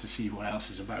upstairs to see what else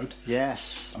is about.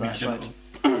 Yes, that's right.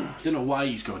 Don't know why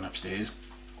he's going upstairs.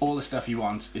 All the stuff he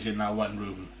wants is in that one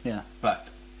room. Yeah.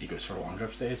 But he goes for a wander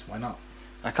upstairs. Why not?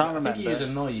 I can't remember. I think he hears a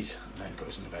noise and then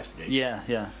goes and investigates.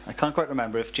 Yeah. I can't quite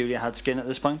remember if Julia had skin at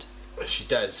this point. She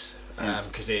does,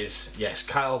 because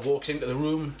Kyle walks into the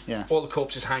room. Yeah. All the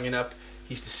corpses hanging up.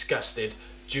 He's disgusted.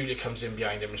 Julia comes in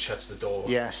behind him and shuts the door.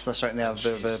 Yes, that's right. And they have a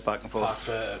bit of a back and forth.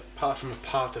 Apart from a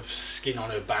part of skin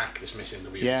on her back that's missing,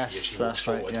 that we see as Yes, she that's walks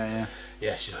right. forward. Yeah.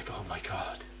 Yeah, she's like, oh my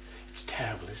god, it's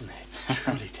terrible, isn't it? It's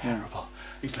truly terrible.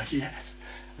 He's like, yes.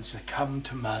 And she's like, come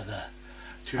to mother,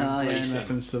 to embrace in him.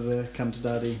 reference to the come to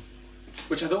daddy.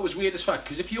 Which I thought was weird as fuck,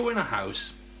 because if you're in a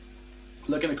house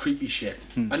looking at creepy shit,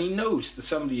 and he knows that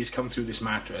somebody has come through this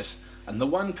mattress, and the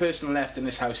one person left in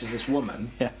this house is this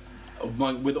woman, Yeah.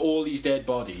 with all these dead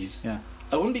bodies, Yeah.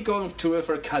 I wouldn't be going to her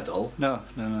for a cuddle. No.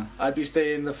 I'd be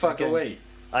staying the fuck Again. away.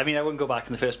 I mean, I wouldn't go back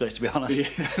in the first place, to be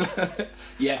honest.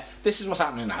 Yeah, this is what's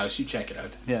happening in the house. You check it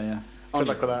out. Yeah. On Good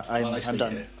luck your with own. that. While I stay I'm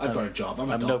done. here. I've got a job. I'm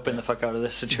a I'm doctor. noping the fuck out of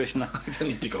this situation now. I don't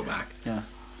need to go back. Yeah.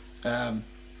 And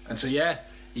so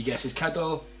he gets his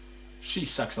cuddle. She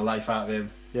sucks the life out of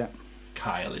him. Yeah.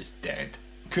 Kyle is dead.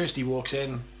 Kirsty walks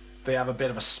in. They have a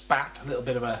bit of a spat, a little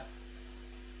bit of a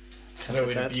throw-in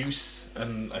Tat-tat. abuse,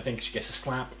 and I think she gets a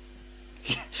slap.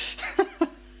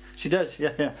 She does,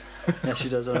 yeah. Yeah, she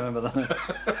does, I remember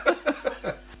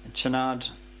that. Channard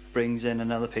brings in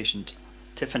another patient,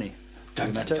 Tiffany. Dun,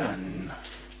 We dun, met her. dun.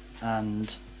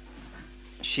 And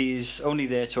she's only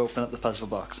there to open up the puzzle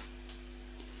box.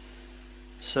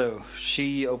 So,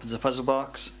 she opens the puzzle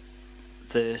box,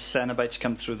 the Cenobites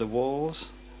come through the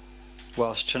walls,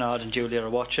 whilst Channard and Julia are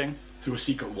watching. Through a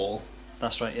secret wall.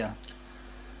 That's right, yeah.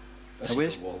 A Now,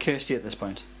 where's secret wall. Kirsty at this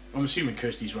point? I'm assuming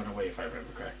Kirsty's run away, if I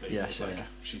remember correctly. Yes, It's yeah.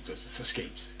 She just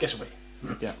escapes. Gets away.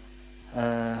 Yeah.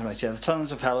 Right, yeah, the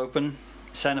tunnels of hell open,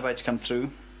 Cenobites come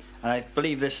through, and I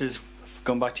believe this is,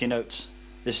 going back to your notes,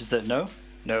 this is the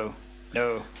no.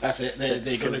 That's it. They're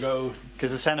going to go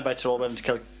Because the Cenobites are all ready to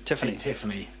kill Tiffany.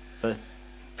 Tiffany. But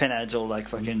Pinhead's all like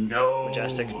fucking No.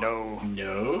 majestic.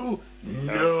 No.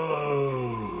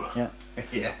 Yeah.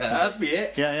 Yeah, that'd be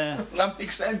it. Yeah. That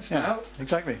makes sense now.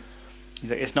 Exactly. He's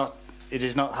like, it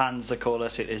is not hands that call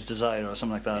us, it is desire, or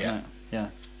something like that. Yeah. Isn't it? Yeah.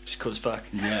 Just cool as fuck.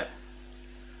 Yeah.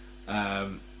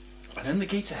 And then the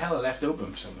gates of hell are left open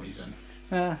for some reason.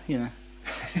 You know.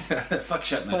 Fuck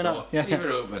shutting the Why door. not? Yeah. Leave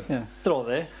it open. Yeah. They're all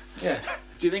there. Yeah.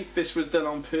 Do you think this was done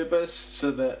on purpose so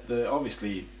that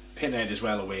obviously Pinhead is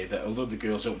well aware that although the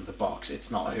girls opened the box, it's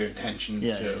not her intention to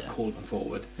have called them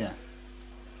forward. Yeah.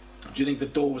 Do you think the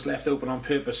door was left open on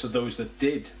purpose so those that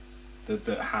did, that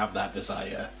have that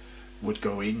desire, would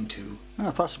go into?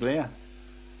 Oh, possibly, yeah.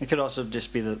 It could also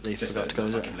just be that they Just forgot that to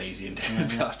they're close fucking it. lazy and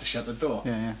didn't have to shut the door.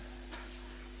 Yeah.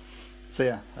 So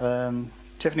yeah,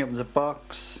 Tiffany opens a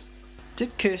box.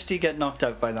 Did Kirsty get knocked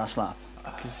out by that slap?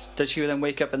 'Cause did she then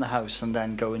wake up in the house and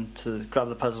then go into grab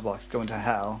the puzzle box, go into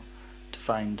hell to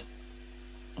find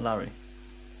Larry?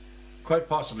 Quite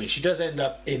possibly. She does end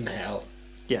up in hell.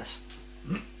 Yes.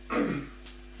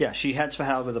 Yeah, she heads for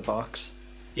hell with a box.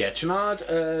 Yeah, Channard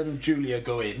and Julia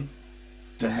go in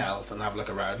to hell and have a look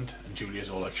around, and Julia's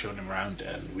all like showing him around,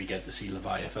 and we get to see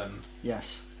Leviathan,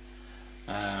 Yes.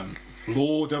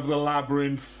 Lord of the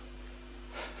Labyrinth.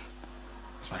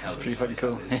 That's my hell. Pretty fucking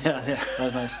cool. Yeah, that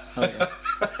was nice. I like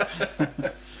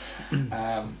that.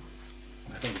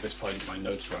 I think at this point my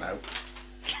notes run out.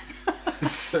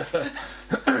 So,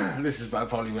 this is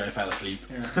probably where I fell asleep.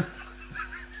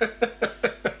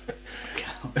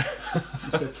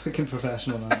 So freaking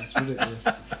professional, man. It's ridiculous.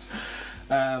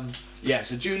 Yeah,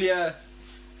 so Julia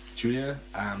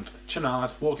and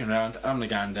Channard walking around, having a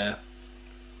gander.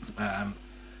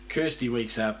 Kirsty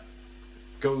wakes up,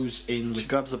 goes in She with.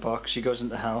 grabs the box, she goes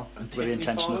into hell And with the Tiffany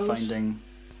intention of follows? finding...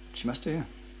 She must do, yeah.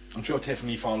 I'm sure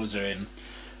Tiffany follows her in.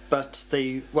 But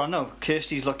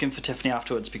Kirsty's looking for Tiffany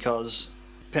afterwards because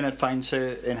Pinhead finds her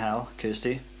in hell,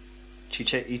 Kirsty.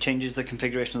 He changes the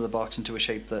configuration of the box into a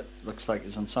shape that looks like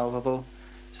it's unsolvable.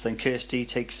 So then Kirsty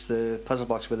takes the puzzle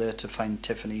box with her to find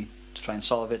Tiffany to try and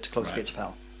solve it to close the Right. gates of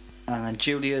hell. And then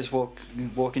Julia's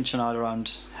walking Channard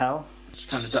around hell. She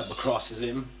kind of double crosses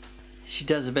him She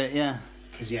does a bit, yeah.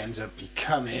 because he ends up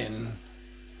becoming.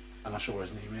 I'm not sure what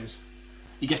his name is.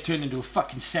 He gets turned into a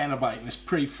fucking Cenobite, and it's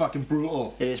pretty fucking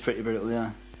brutal. It is pretty brutal,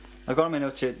 yeah. I've got on my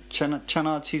notes here.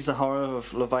 Channard sees the horror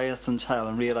of Leviathan's hell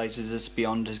and realises it's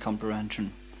beyond his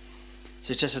comprehension.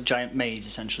 So it's just a giant maze,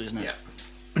 essentially, isn't it?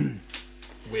 Yeah.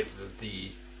 With the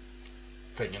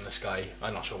thing in the sky.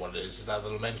 I'm not sure what it is. Is that the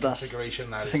lament That's configuration?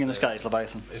 The That thing in the sky is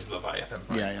Leviathan. is Leviathan.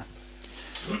 Right? Yeah.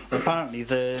 Apparently,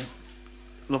 the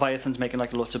Leviathan's making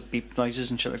like lots of beep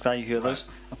noises and shit like that. You hear those?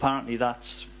 Apparently,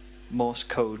 that's Morse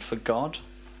code for God.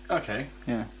 Okay,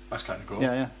 Yeah. that's kind of cool.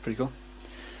 Yeah, pretty cool.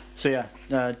 So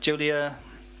yeah, Julia,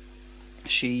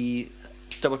 she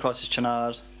double crosses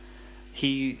Channard.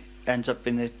 He ends up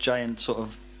in a giant sort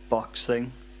of box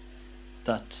thing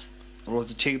that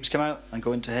loads of tubes come out and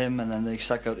go into him, and then they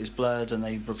suck out his blood and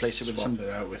they replace it with Swap some it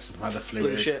out with some other blue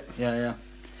fluid. shit. Yeah.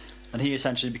 And he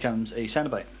essentially becomes a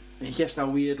Cenobite. He gets that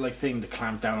weird like thing to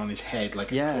clamp down on his head,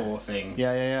 like a Yeah. claw thing.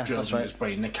 Yeah. Drills That's in right. his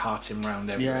brain and it carts him round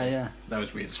everywhere. Yeah. That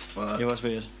was weird as fuck. It was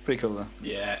weird. Pretty cool though.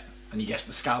 Yeah. And he gets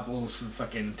the scalpels for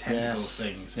fucking tentacles Yes.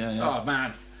 things. Yeah. Oh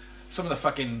man. Some of the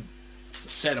fucking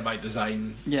Cenobite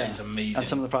design is amazing. And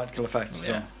some of the practical effects.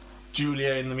 Yeah.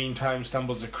 Julia, in the meantime,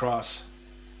 stumbles across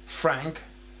Frank,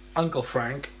 Uncle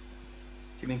Frank,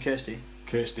 You mean Kirsty?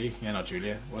 Kirsty. Yeah, not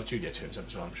Julia. Well, Julia turns up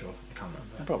as well, I'm sure. I can't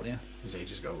remember. Probably, yeah. It was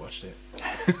ages ago I watched it.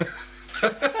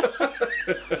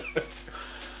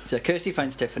 So Kirsty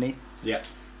finds Tiffany, Yeah.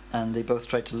 and they both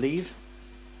try to leave.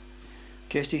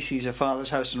 Kirsty sees her father's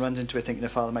house and runs into it thinking her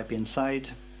father might be inside,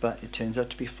 but it turns out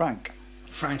to be Frank.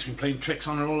 Frank's been playing tricks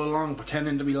on her all along,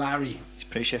 pretending to be Larry. He's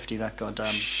pretty shifty, that goddamn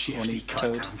Shifty horny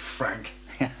toad. goddamn Frank.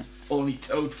 Only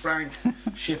toad Frank.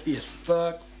 Shifty as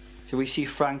fuck. So we see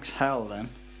Frank's hell then,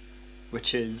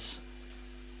 which is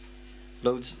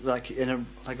loads like in a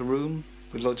room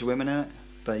with loads of women in it,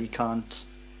 but he can't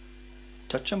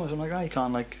touch them or something like that. He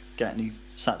can't like get any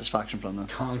satisfaction from them,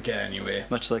 Can't get anywhere.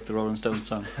 much like the Rolling Stones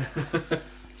song.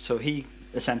 So he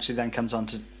essentially then comes on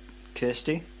to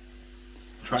Kirsty.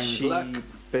 Trying his She luck.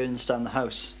 burns down the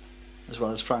house, as well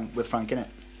as Frank with Frank in it.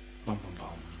 Bum, bum, bum.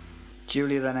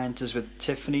 Julia then enters with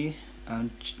Tiffany,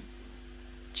 and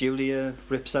Julia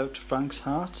rips out Frank's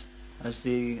heart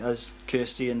as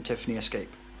Kirsty and Tiffany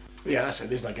escape. Yeah, that's it.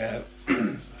 There's like a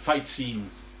fight scene,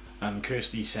 and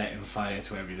Kirsty setting fire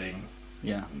to everything.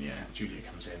 Yeah. And yeah, Julia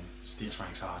comes in, steals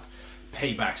Frank's heart.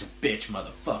 Payback's a bitch,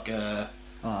 motherfucker.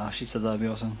 Oh, she said that'd be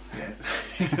awesome. Yeah.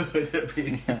 Would it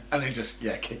be? Yeah. And then just,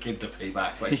 kick into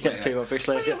payback by Yeah, Slayer. Payback by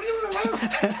Slayer.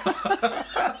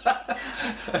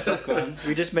 Fuck, man.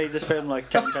 We just made this film like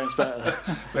 10 times better.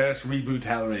 Let's reboot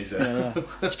Hellraiser.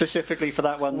 Yeah. Specifically for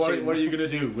that one scene. What are you going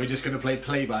to do? We're just going to play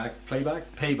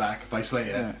Payback by Slayer.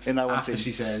 Yeah, in that one after scene.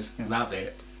 she says that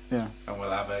bit. Yeah. And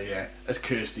we'll have her, as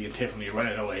Kirsty and Tiffany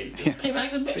running away.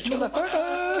 Payback's a bitch,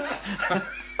 motherfucker!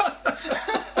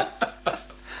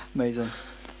 Amazing.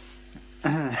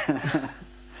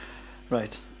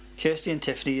 Right. Kirsty and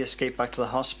Tiffany escape back to the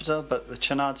hospital, but the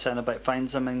Channard Cenobite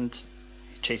finds them and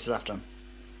chases after them.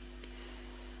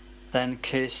 Then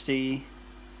Kirsty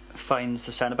finds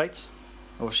the Cenobites,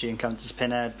 or she encounters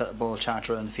Pinhead, Butterball,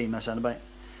 Chatterer, and the female Cenobite,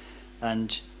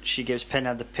 and she gives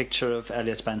Pinhead the picture of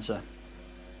Elliot Spencer.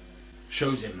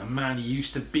 shows him the man he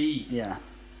used to be. Yeah.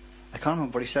 I can't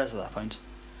remember what he says at that point.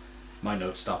 My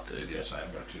note stopped earlier, so I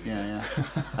haven't actually. Yeah.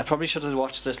 I probably should have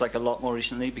watched this like a lot more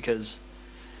recently, because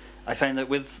I find that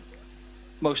with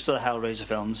most of the Hellraiser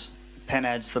films,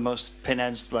 Pinhead's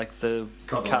like the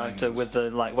Got the character lines. with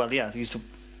the he's the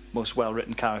most well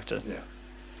written character. Yeah.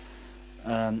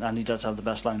 And he does have the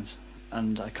best lines.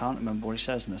 And I can't remember what he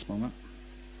says in this moment.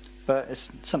 But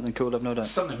it's something cool, I've no doubt.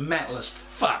 Something metal as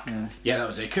fuck. Yeah. That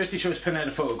was it. Kirsty shows Pinhead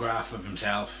a photograph of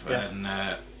himself, Yeah.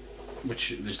 and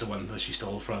which is the one that she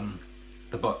stole from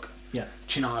the book. Yeah.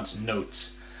 Chenard's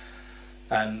notes,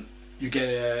 and you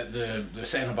get the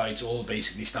Cenobites all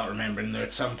basically start remembering that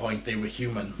at some point they were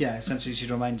human. Yeah, essentially she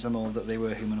reminds them all that they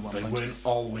were human at one They point. weren't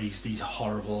always these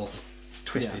horrible,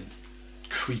 twisted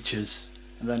creatures.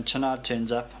 And then Chenard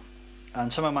turns up,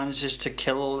 and someone manages to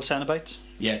kill all the Cenobites.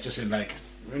 Yeah, just in like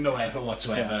no effort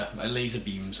whatsoever. Laser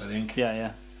beams, I think.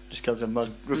 Yeah. Just kills them,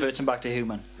 reverts him back to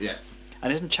human. Yeah.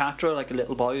 And isn't Chatra like a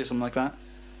little boy or something like that?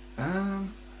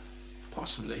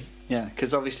 Possibly. Yeah,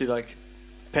 because obviously, like,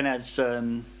 Pinhead's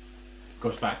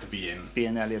Goes back to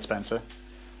being Elliot Spencer.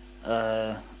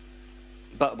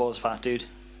 Butterball's a fat dude.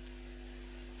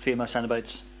 Female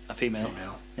Cenobites a female.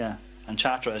 Yeah. And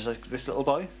Chatra is like this little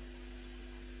boy.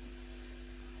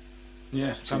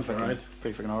 Yeah, sounds right.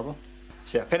 Pretty freaking horrible.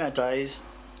 So yeah, Pinhead dies.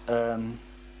 As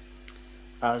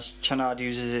Chenard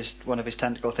uses one of his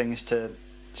tentacle things to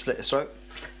slit his throat.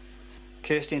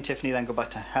 Kirsty and Tiffany then go back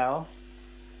to hell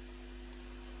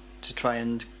to try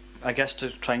and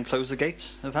close the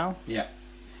gates of hell. Yeah.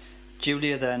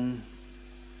 Julia then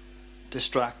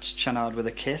distracts Chenard with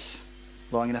a kiss,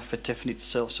 long enough for Tiffany to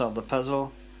solve the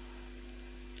puzzle.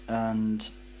 And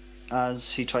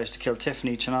as he tries to kill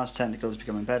Tiffany, Chenard's tentacles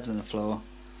become embedded in the floor,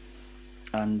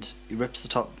 and he rips the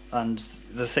top, and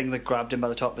the thing that grabbed him by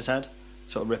the top of his head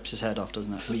sort of rips his head off,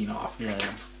 doesn't it? Clean off. Yeah.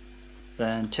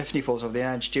 Then Tiffany falls over the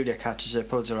edge. Julia catches her,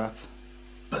 pulls her up.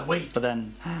 But wait. But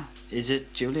then, is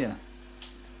it Julia?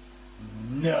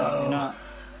 No. Not.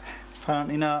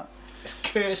 Apparently not. It's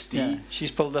Kirsty. Yeah,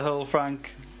 she's pulled the whole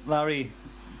Frank Larry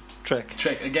trick.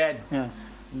 Trick again. Yeah,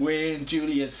 Wearing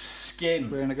Julia's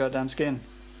skin. wearing a goddamn skin.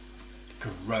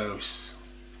 Gross.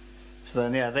 So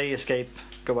then, yeah, they escape,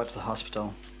 go back to the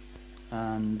hospital,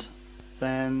 and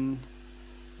then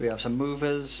we have some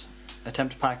movers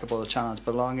attempt to pack up all the Chenard's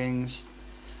belongings.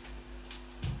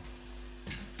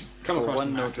 Come For across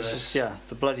one the notice, mattress. yeah,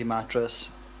 the bloody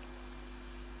mattress.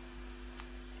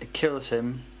 It kills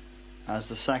him as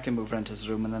the second mover enters the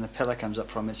room, and then a pillar comes up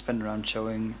from it, spinning around,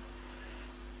 showing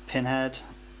Pinhead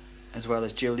as well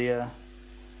as Julia.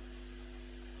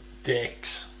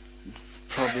 Dicks.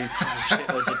 Probably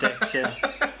shitloads of dicks, yeah.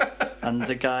 And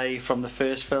the guy from the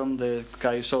first film, the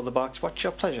guy who saw the box, what's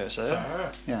your pleasure, sir?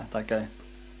 Sir. Yeah, that guy.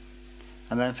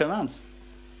 And then film ends.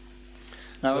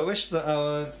 Now, I wish that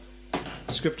our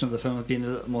description of the film had been a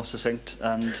little more succinct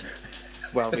and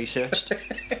well researched.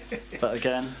 But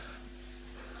again,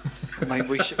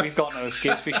 we've got no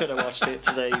excuse. We should have watched it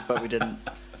today, but we didn't.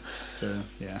 So,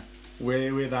 yeah.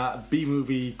 We're that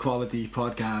B-movie quality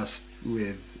podcast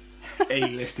with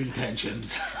A-list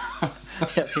intentions.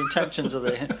 Yeah, the intentions are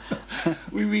there.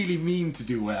 We really mean to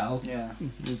do well. Yeah.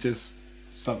 We just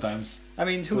sometimes. I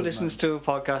mean, who Doesn't listens to a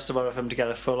podcast about a film to get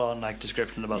a full-on like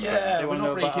description about the film? Yeah, They we're want to know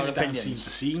not about breaking our it down scene opinions. for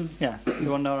scene. Yeah, they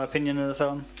want to know our opinion of the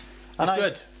film. It's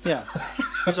good. Yeah,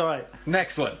 it's all right.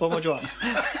 Next one. What more do you want?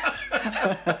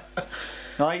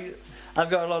 No, I've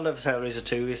got a lot of love for Hellraiser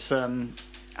 2. It's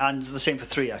and the same for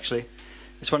 3 actually.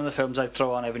 It's one of the films I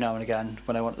throw on every now and again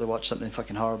when I want to watch something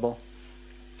fucking horrible.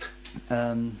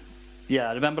 Yeah,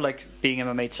 I remember like being in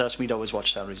my mate's house, we'd always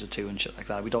watch Hellraiser 2 and shit like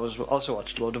that. We'd always also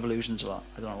watch Lord of Illusions a lot.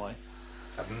 I don't know why.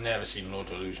 I've never seen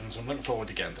Lord of Illusions. I'm looking forward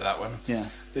to getting to that one. Yeah.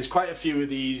 There's quite a few of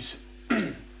these.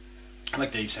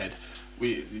 Like Dave said,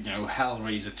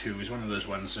 Hellraiser 2 is one of those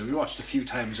ones. So we watched a few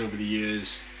times over the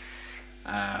years.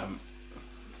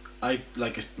 I,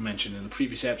 like I mentioned in the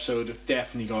previous episode, have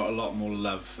definitely got a lot more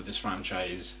love for this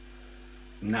franchise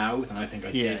now than I think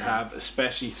I did have,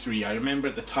 especially 3. I remember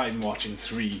at the time watching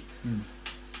 3,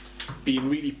 being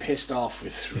really pissed off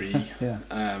with 3. Yeah.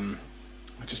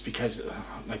 Just because,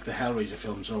 like, the Hellraiser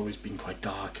films have always been quite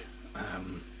dark.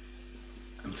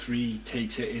 And 3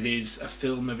 takes it. It is a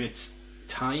film of its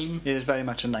time, It is very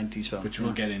much a 90s film. which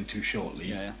we'll get into shortly.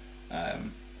 Yeah, yeah.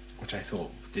 Which I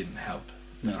thought didn't help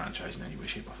the No. franchise in any way,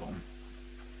 shape, or form.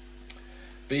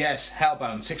 But yes,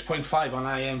 Hellbound 6.5 on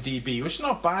IMDb, which is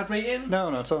not a bad rating. No,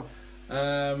 not at all.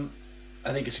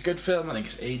 I think it's a good film. I think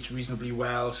it's aged reasonably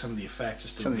well. Some of the effects are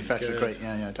still Some of the really effects good. are great.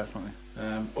 Yeah, definitely.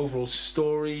 Overall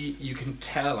story, you can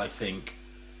tell, I think,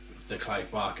 that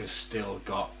Clive Barker's still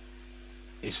got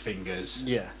his fingers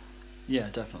Yeah. Yeah,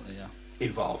 definitely, yeah.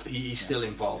 involved. He's still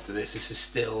involved in this. This is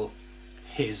still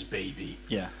his baby.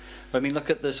 Yeah. But, I mean, look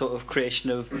at the sort of creation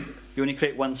of... You only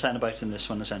create one Cenobite in this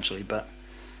one, essentially, but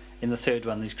in the third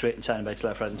one, he's creating Cenobites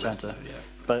left, right and centre. Yeah.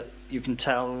 But you can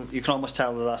almost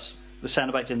tell that that's... The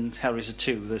Cenobite in Hellraiser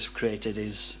 2 that's created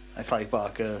is a Clive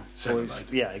Barker...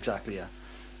 Cenobite. Yeah, exactly, yeah.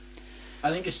 I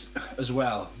think it's, as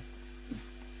well,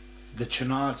 the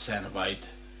Channard Cenobite,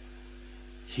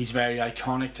 he's very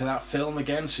iconic to that film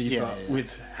again. So you've got,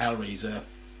 with Hellraiser,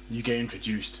 you get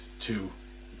introduced to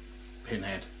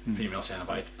Pinhead, female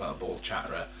Cenobite, Butterball,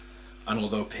 Chatterer. And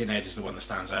although Pinhead is the one that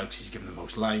stands out because he's given the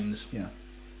most lines,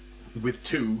 with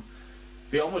 2,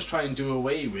 they almost try and do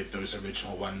away with those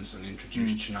original ones and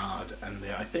introduce Channard. And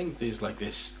I think there's like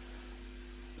this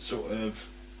sort of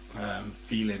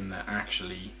feeling that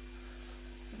actually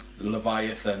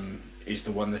Leviathan is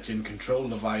the one that's in control.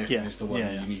 Leviathan is the one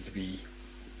that you need to be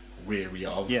wary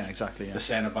of. Yeah, exactly, yeah. The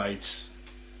Cenobites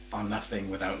are nothing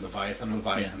without Leviathan.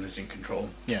 Leviathan is in control.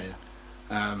 Yeah,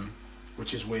 yeah.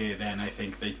 Which is where then I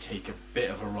think they take a bit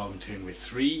of a wrong turn with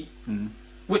 3,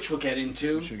 which we'll get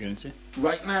into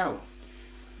right now.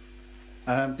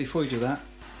 Before we do that,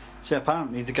 so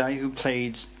apparently the guy who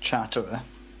played Chatterer,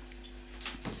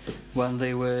 when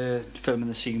they were filming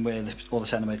the scene where all the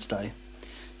Cenobites die,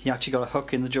 he actually got a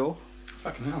hook in the jaw.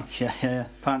 Fucking hell. Yeah.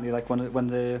 Apparently, like when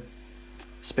the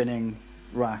spinning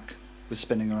rack was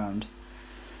spinning around,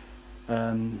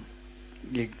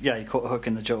 he caught a hook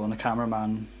in the jaw, and the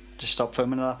cameraman just stopped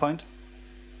filming at that point.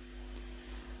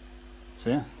 So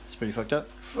yeah, it's pretty fucked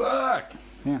up. Fuck.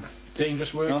 Yeah.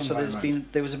 Dangerous work. Also,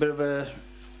 there was a bit of a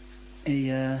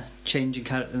change in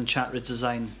character in Chattered's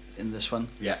design in this one.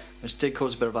 Yeah. Which did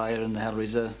cause a bit of ire in the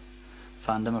Hellraiser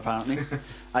fandom, apparently.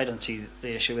 I don't see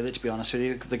the issue with it, to be honest with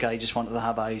you. The guy just wanted to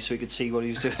have eyes so he could see what he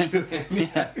was doing.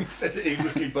 Instead of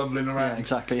aimlessly bumbling around. Yeah,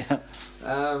 exactly,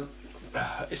 yeah.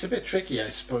 It's a bit tricky, I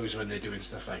suppose, when they're doing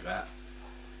stuff like that.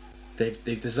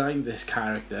 They've designed this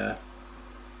character.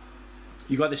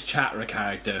 You got this Chatterer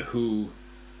character who,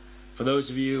 for those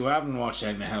of you who haven't watched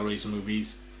any of the Hellraiser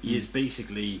movies, he is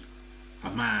basically a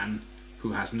man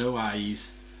who has no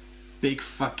eyes, big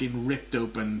fucking ripped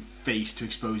open face to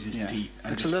expose his teeth.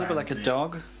 And looks a little bit like a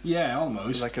dog. Yeah,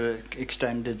 almost. Like an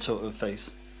extended sort of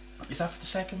face. Is that for the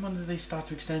second one that they start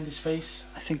to extend his face?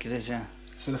 I think it is, yeah.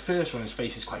 So the first one, his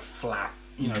face is quite flat.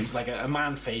 You know, he's like a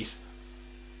man face,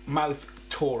 mouth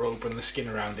tore open, the skin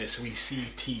around it, so we see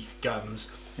teeth, gums,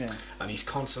 and he's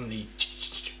constantly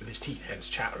with his teeth, hence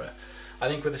Chatterer. I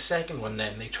think with the second one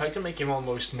then, they try to make him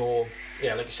almost more,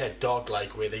 like you said,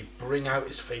 dog-like, where they bring out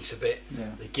his face a bit,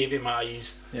 they give him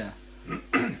eyes. Yeah.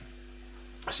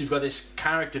 So you've got this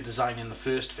character design in the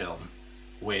first film,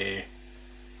 where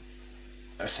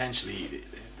essentially,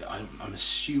 I'm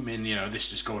assuming, this is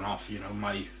just going off,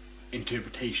 my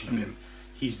interpretation of him.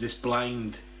 He's this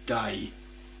blind guy.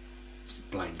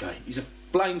 He's a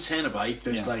blind Cenobite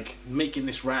that's like making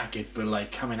this racket, but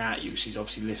like coming at you. So he's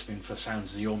obviously listening for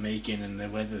sounds that you're making, and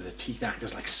whether the teeth act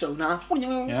as like sonar.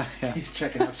 Yeah. He's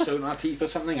checking out sonar teeth or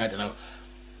something. I don't know.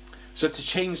 So to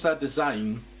change that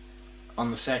design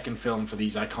on the second film for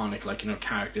these iconic,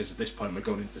 characters, at this point we're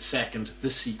going into the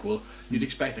sequel, you'd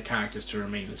expect the characters to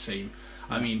remain the same.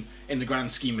 I mean, in the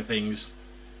grand scheme of things,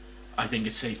 I think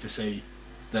it's safe to say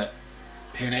that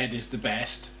Pinhead is the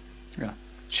best. Yeah.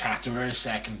 Chatterer is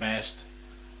second best.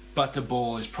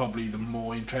 Butterball is probably the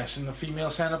more interesting the female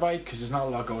Cenobite, because there's not a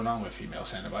lot going on with female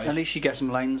Cenobite. At least she gets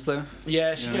some lines, though.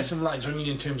 Yeah, she gets some lines. I mean,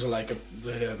 in terms of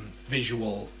the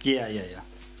visual. Yeah.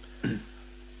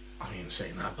 I mean,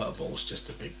 saying that, Butterball's just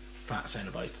a big fat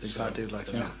Cenobite. So, I do like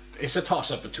that. It's a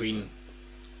toss-up between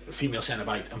female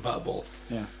Cenobite and Butterball.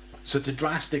 Yeah. So to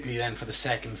drastically then, for the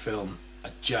second film,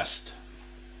 adjust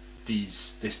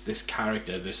this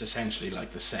character that's essentially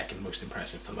like the second most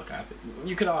impressive to look at.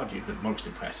 You could argue the most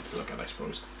impressive to look at, I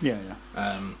suppose. Yeah.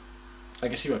 I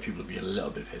can see why people would be a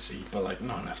little bit pissy, but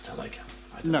not enough to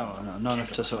not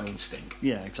enough to sort of stink.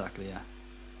 Yeah, exactly. Yeah.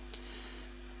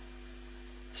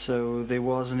 So there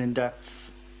was an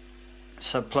in-depth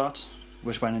subplot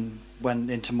which went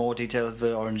into more detail of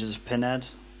the origins of Pinhead,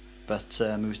 but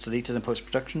it was deleted in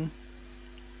post-production,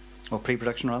 or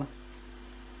pre-production rather.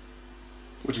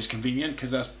 Which is convenient, because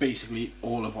that's basically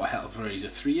all of what Hellraiser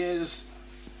 3 is.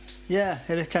 Yeah,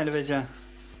 it kind of is, yeah.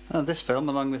 This film,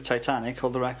 along with Titanic,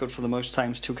 hold the record for the most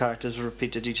times two characters have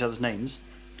repeated each other's names.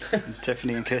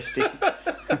 Tiffany and Kirsty.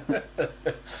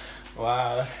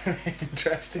 Wow, that's an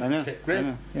interesting I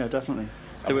know. Yeah, definitely.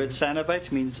 The word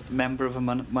Cenobite means member of a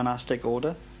monastic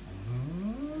order.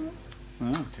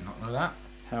 Did not know that.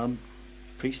 Hell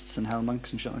priests and hell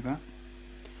monks and shit like that.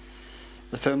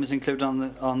 The film is included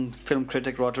on film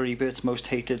critic Roger Ebert's most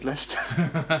hated list.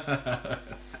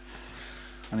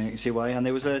 And you can see why. And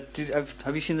there was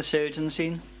have you seen the surgeon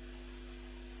scene?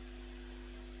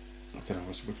 I don't know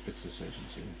which bit's the surgeon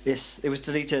scene. It was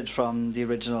deleted from the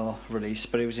original release,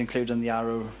 but it was included in the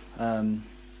Arrow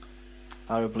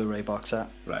Blu-ray box set.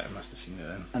 Right, I must have seen it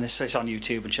then. And it's on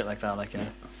YouTube and shit like that, like, you know.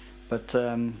 But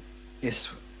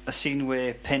it's a scene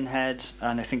where Pinhead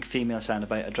and I think female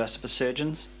Cenobite are dressed up as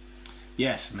surgeons.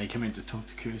 Yes, and they come in to talk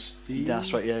to Kirsty.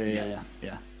 That's right, yeah.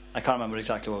 I can't remember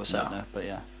exactly what was said No. now, but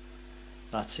yeah.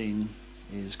 That scene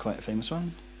is quite a famous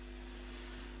one.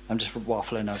 I'm just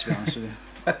waffling now, to be honest with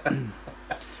you.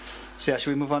 So yeah, should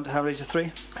we move on to Hellraiser 3?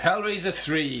 Hellraiser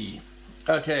 3.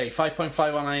 Okay,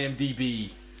 5.5 on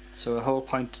IMDb. So a whole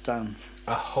point down.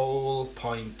 A whole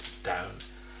point down.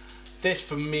 This,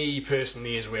 for me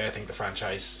personally, is where I think the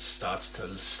franchise starts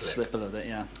to slip. A little bit,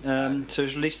 yeah. So it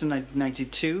was released in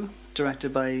 1992,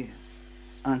 directed by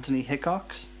Anthony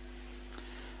Hickox.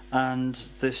 And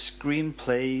the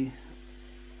screenplay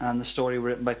and the story were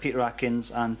written by Peter Atkins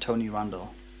and Tony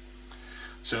Randall.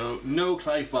 So, no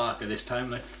Clive Barker this time,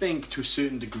 and I think to a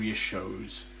certain degree it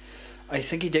shows. I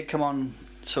think he did come on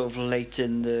sort of late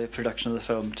in the production of the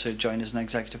film to join as an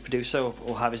executive producer,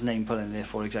 or have his name put in there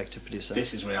for executive producer.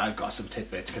 This is where I've got some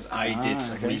tidbits, because I did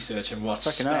some research and watched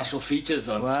Fucking hell. special features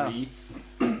on Wow. 3.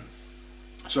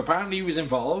 So apparently he was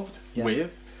involved Yeah.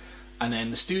 with, and then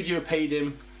the studio paid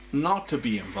him not to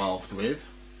be involved with,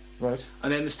 Right.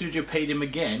 and then the studio paid him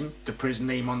again to put his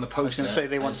name on the poster. I was going to say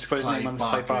they wanted as to put his name on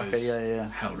Clive Barker. Barker's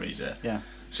Yeah. Hellraiser. Yeah.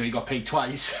 So he got paid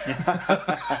twice.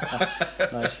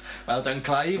 Nice. Well done,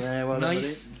 Clive. Yeah, well done,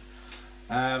 nice.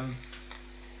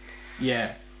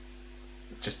 Yeah.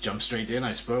 Just jump straight in,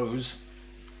 I suppose.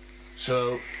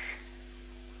 So,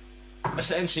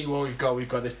 essentially, what we've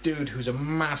got this dude who's a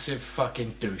massive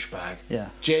fucking douchebag. Yeah.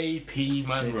 J.P.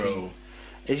 Monroe.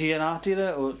 Is he an art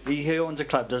dealer? Or he owns a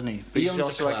club, doesn't he? But He he's owns a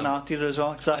also like an club. art dealer as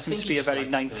well, because that I seems think to he be a just very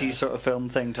likes 90s to- sort of film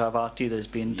thing to have art dealers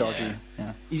being dodgy. Yeah.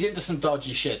 Yeah. He's into some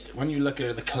dodgy shit. When you look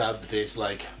at the club, there's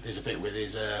a bit with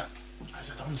his I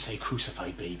don't want to say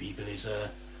crucified baby, but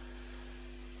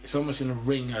it's almost in a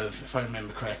ring of, if I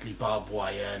remember correctly, barbed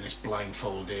wire, and it's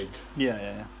blindfolded,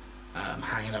 Yeah.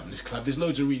 hanging up in this club. There's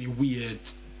loads of really weird,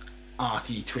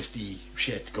 arty, twisty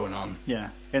shit going on. Yeah.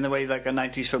 In the way like a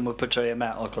 90s film would portray a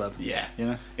metal club. Yeah. You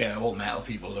know? Yeah, all metal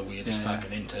people are weird as Yeah,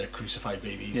 fucking into crucified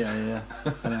babies. Yeah.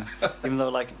 I know. Even though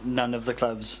like none of the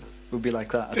clubs would be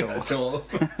like that at all. At all.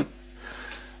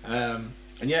 And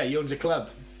yeah, he owns a club.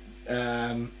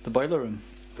 The Boiler Room.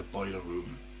 The Boiler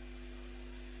Room.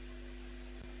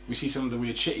 We see some of the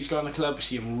weird shit he's got in the club. We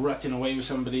see him rutting away with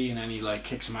somebody, and then he like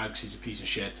kicks him out because he's a piece of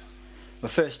shit.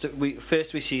 But first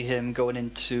we see him going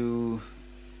into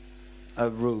a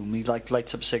room. He like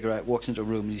lights up a cigarette, walks into a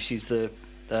room, and he sees the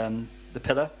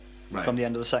pillar Right. from the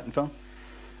end of the second film,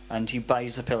 and he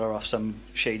buys the pillar off some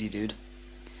shady dude.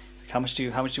 Like, how much do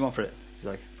you want for it? He's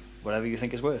like, whatever you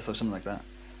think it's worth, or something like that.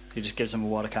 He just gives him a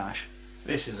wad of cash.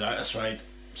 That's right.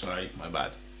 Sorry, my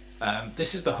bad.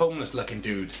 This is the homeless looking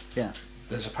dude. Yeah.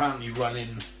 There's apparently running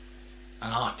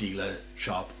an art dealer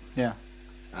shop. Yeah.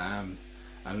 And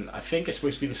I think it's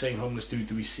supposed to be the same homeless dude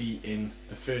that we see in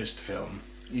the first film.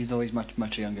 Even though he's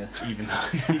much younger. Even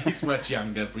though he's much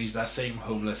younger, but he's that same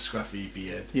homeless, scruffy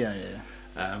beard. Yeah.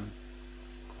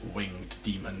 Winged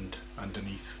demon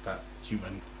underneath that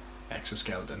human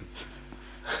exoskeleton.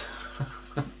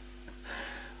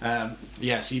 So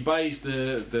he buys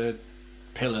the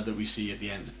pillar that we see at the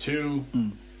end of 2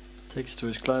 Takes to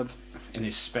his club. in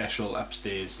his special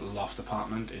upstairs loft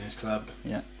apartment in his club.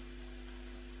 Yeah.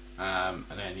 And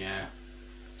then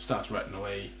starts rutting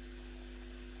away.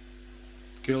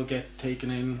 Girl get taken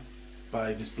in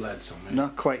by this blood somewhere.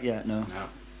 Not quite yet. No.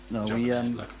 No. Jumping We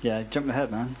ahead, look. yeah, jumping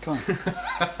ahead, man. Come on.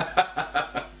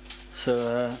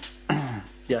 So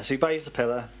so he buys the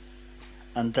pillar,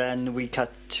 and then we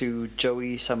cut to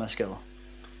Joey Summerskill,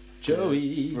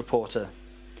 Joey. reporter,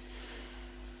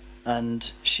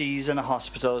 and she's in a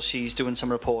hospital. She's doing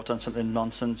some report on something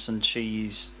nonsense, and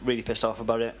she's really pissed off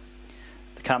about it.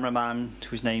 The cameraman,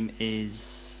 whose name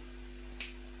is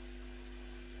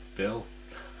Bill.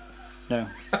 no,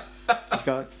 he's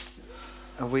got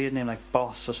a weird name like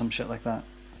Boss or some shit like that.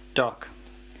 Doc.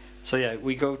 So yeah,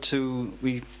 we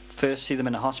first see them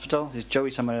in a hospital. There's Joey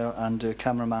Summerskill and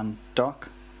cameraman Doc,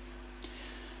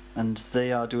 and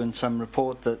they are doing some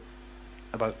report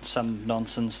about some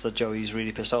nonsense that Joey's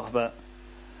really pissed off about.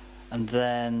 And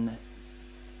then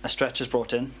a stretcher's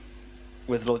brought in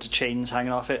with loads of chains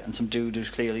hanging off it and some dude who's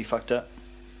clearly fucked up.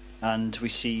 And we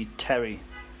see Terry,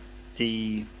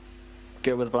 the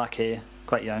girl with black hair,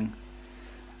 quite young,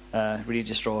 really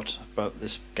distraught about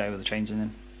this guy with the chains in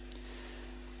him.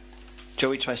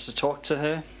 Joey tries to talk to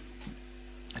her.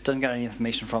 Doesn't get any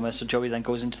information from her, so Joey then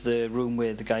goes into the room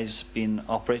where the guy's been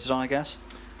operated on, I guess.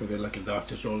 Where the looking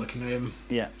doctors are all looking at him,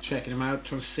 Yeah. checking him out,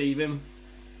 trying to save him.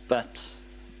 But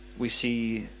we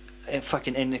see,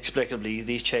 fucking inexplicably,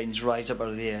 these chains rise up out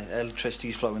of the air,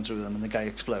 electricity's flowing through them, and the guy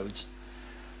explodes.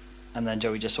 And then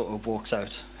Joey just sort of walks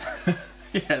out.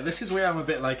 Yeah, this is where I'm a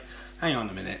bit like, hang on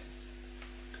a minute.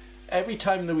 Every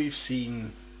time that we've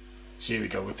seen... So here we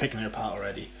go, we're picking it apart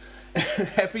already.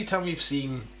 Every time we've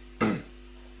seen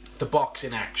the box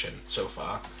in action so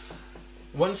far,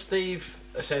 once they've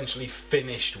essentially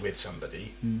finished with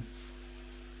somebody,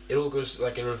 it all goes,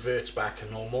 like, it reverts back to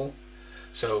normal.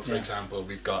 So, for example,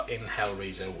 we've got in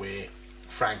Hellraiser where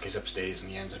Frank is upstairs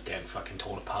and he ends up getting fucking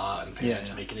torn apart and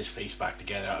Pinhead's making his face back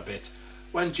together out a bit.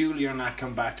 When Julia and that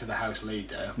come back to the house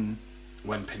later,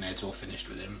 when Pinhead's all finished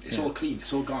with him, it's all cleaned,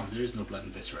 it's all gone. There is no blood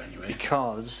and viscera anyway.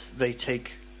 Because they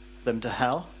take them to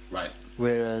hell. Right.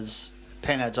 Whereas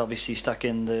Pinhead's obviously stuck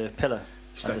in the pillar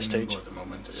Stuck at the in stage. limbo at the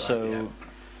moment. So Right, yeah.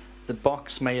 the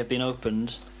box may have been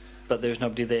opened, but there was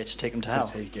nobody there to take him to hell.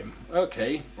 To take him.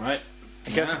 Okay, right. I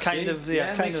guess it kind see? of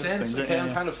kind makes of sense. things, Okay, yeah, I'm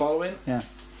yeah. kind of following. Yeah.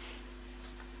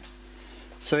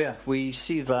 So yeah, we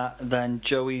see that. Then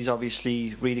Joey's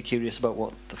obviously really curious about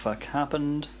what the fuck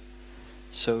happened.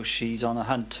 So she's on a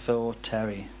hunt for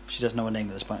Terry. She doesn't know her name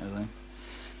at this point, I think.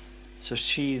 So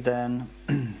she then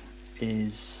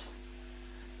is...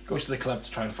 Goes to the club to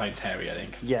try and find Terry, I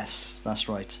think. Yes, that's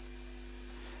right.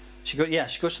 She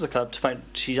goes to the club to find...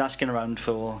 She's asking around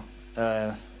for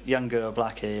young girl,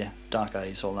 black hair, dark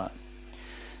eyes, all that.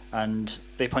 And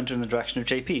they point her in the direction of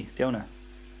JP, the owner.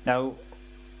 Now,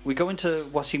 we go into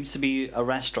what seems to be a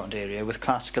restaurant area with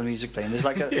classical music playing. There's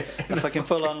like a fucking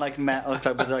full-on like metal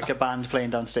club with like a band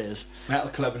playing downstairs. Metal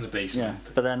club in the Yeah,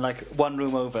 basement. but then like one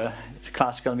room over, it's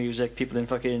classical music, people in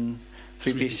fucking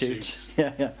three-piece suits.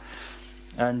 Yeah, yeah.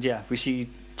 And yeah, we see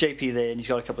JP there, and he's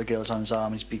got a couple of girls on his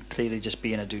arm. He's clearly just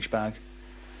being a douchebag.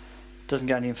 Doesn't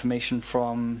get any information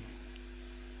from...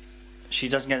 She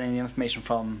doesn't get any information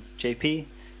from JP,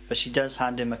 but she does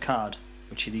hand him a card,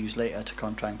 which he'll use later to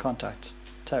try and contact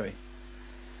Terry.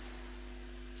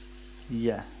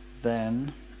 Yeah,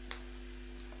 then...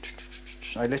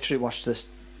 I literally watched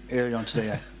this earlier on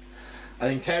today. I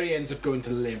think Terry ends up going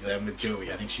to live then with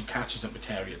Joey. I think she catches up with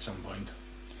Terry at some point.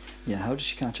 Yeah, how did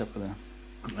she catch up with her?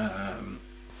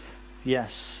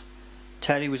 Yes,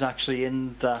 Terry was actually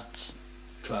in that...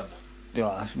 Club.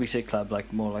 Yeah, we say club,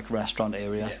 like more like restaurant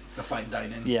area. Yeah, the fine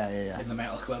dining. Yeah. In the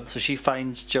metal club. So she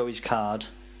finds Joey's card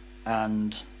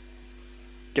and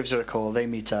gives her a call. They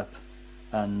meet up,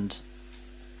 and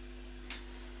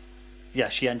yeah,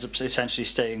 she ends up essentially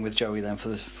staying with Joey then for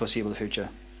the foreseeable future.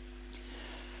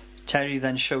 Terry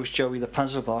then shows Joey the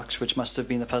puzzle box, which must have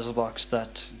been the puzzle box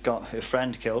that got her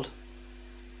friend killed.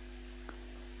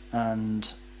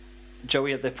 And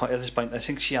Joey at this point, I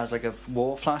think she has like a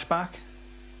war flashback.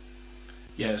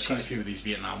 Yeah, there's quite a few of these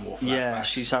Vietnam War flashbacks. Yeah,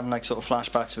 she's having like sort of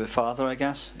flashbacks of her father, I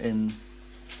guess, in...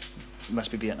 It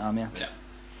must be Vietnam, yeah.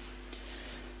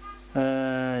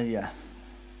 Yeah.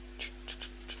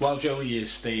 While Terry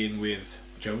is staying with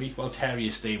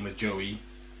Joey...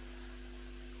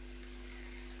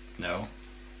 No.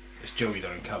 It's Joey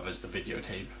that uncovers the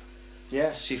videotape.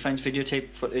 Yes, she finds videotape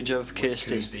footage of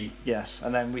Kirsty. Yes,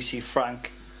 and then we see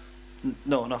Frank...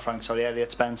 No, not Frank, sorry,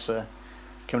 Elliot Spencer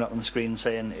coming up on the screen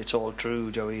saying, "It's all true,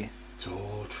 Joey." It's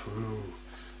all true.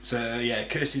 So, yeah,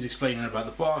 Kirsty's explaining about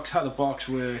the box, how the box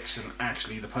works, and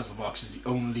actually the puzzle box is the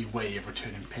only way of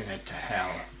returning Pinhead to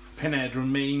hell. Pinhead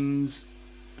remains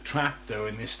trapped, though,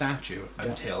 in this statue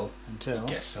until he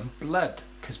gets some blood,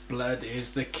 because blood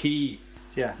is the key.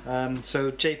 Yeah,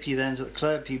 so JP then's at the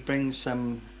club. He brings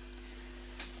some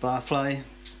Barfly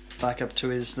back up to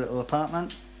his little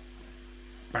apartment.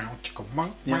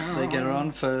 Yeah, they get her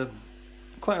on for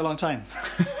quite a long time.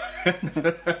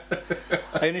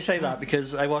 I only say that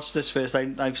because I watched this first.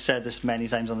 I've said this many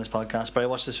times on this podcast, but I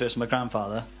watched this first with my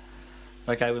grandfather.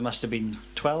 Like I must have been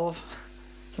 12,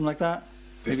 something like that.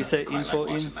 Maybe 13,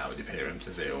 14. Like now with the parents,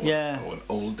 is it? Or, yeah. Or an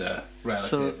older relative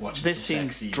so watching this some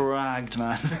seems sexy... dragged,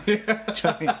 man. Do you know what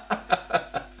I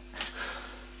mean?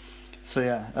 So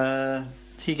yeah,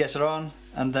 he gets her on,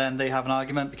 and then they have an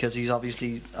argument because he's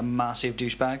obviously a massive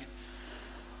douchebag,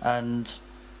 and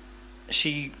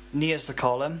she nears the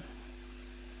column.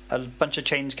 A bunch of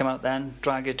chains come out then,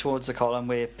 drag her towards the column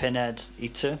where Pinhead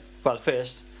eats her. Well,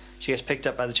 first she gets picked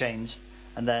up by the chains,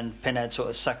 and then Pinhead sort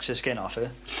of sucks her skin off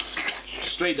her.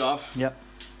 Straight off. Yep,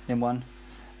 in one.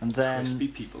 And then... Crispy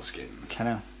people skin. I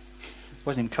know.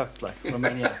 Wasn't even cooked, like,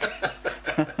 Romaniac.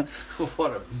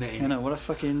 What a name. You know, what a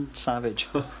fucking savage.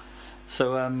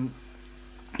 So,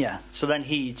 yeah. So then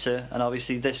he eats her, and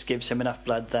obviously this gives him enough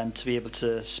blood then to be able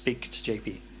to speak to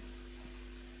JP.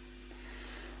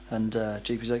 And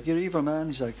JP's like, "You're evil, man."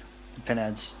 He's like,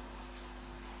 "Pinhead's,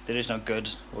 there is no good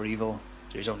or evil.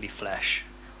 There is only flesh."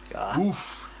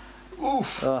 Oof.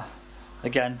 Oof.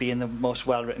 Again, being the most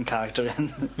well-written character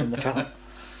in the film.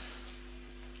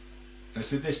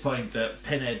 It's at this point that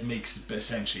Pinhead makes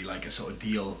essentially like a sort of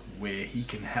deal where he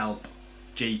can help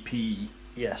JP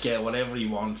Yes. get whatever he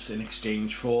wants in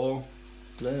exchange for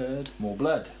Blood. more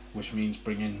blood, which means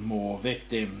bringing more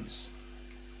victims.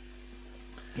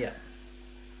 Yeah.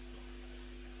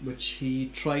 Which he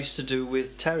tries to do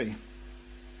with Terry.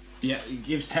 Yeah, he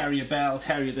gives Terry a bell.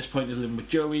 Terry at this point is living with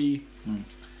Joey.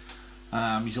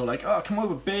 He's all like, "Oh, come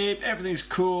over, babe, everything's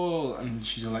cool." And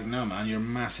she's all like, "No, man, you're a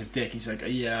massive dick." He's like,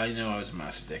 "Yeah, I know I was a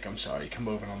massive dick. I'm sorry. Come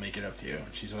over and I'll make it up to you."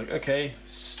 And she's like, "Okay,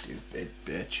 stupid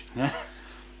bitch."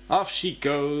 Off she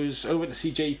goes over to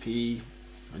see JP.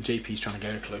 And JP's trying to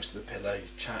get her close to the pillar.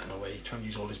 He's chatting away, trying to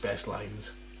use all his best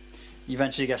lines. He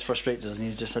eventually gets frustrated and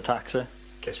he just attacks her.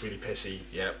 Gets really pissy,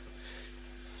 yep.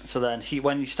 So then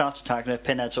when he starts attacking her,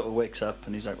 Pinhead sort of wakes up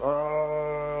and he's like,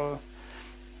 "Oh,"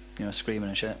 you know, screaming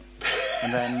and shit.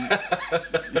 And then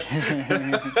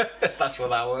That's what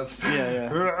that was. yeah,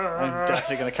 I'm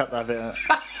definitely going to cut that bit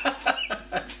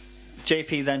out.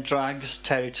 JP then drags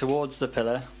Terry towards the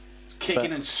pillar,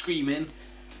 Kicking and screaming.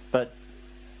 but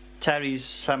Terry's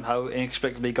somehow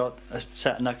inexplicably got a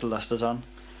set of knuckle dusters on,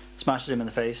 smashes him in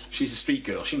the face. She's a street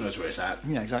girl. She knows where it's at.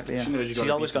 Yeah, exactly. Yeah. She knows you gotta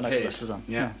She's always be got knuckle prepared. dusters on.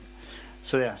 Yeah.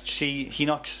 So yeah, she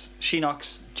knocks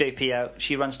JP out.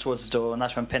 She runs towards the door, and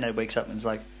that's when Pinhead wakes up and is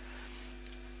like,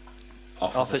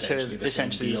 offers her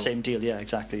essentially the same deal. Yeah,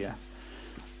 exactly. Yeah.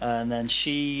 And then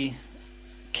she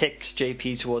kicks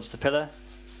JP towards the pillar,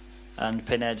 and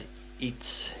Pinhead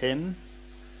eats him,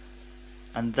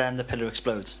 and then the pillar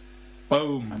explodes,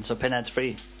 Boom. and so Pinhead's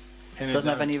free. Pinhead's Doesn't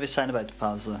have out. any of his Cenobite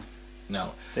pals though.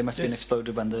 No. They must have been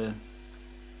exploded when the.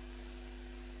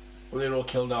 Well, they were all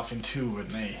killed off in two, weren't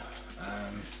they?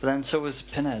 But then so was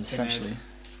Pinhead essentially.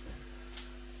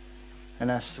 And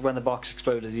that's when the box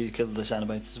exploded. He killed the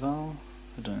Cenobites as well.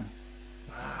 I don't know.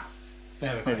 They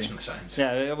have a Maybe. question of science.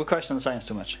 Yeah, we're questioning the science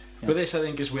too much. Yeah. But this, I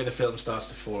think, is where the film starts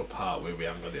to fall apart, where we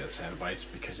haven't got the other Cenobites,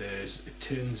 because it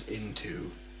turns into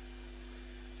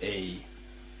a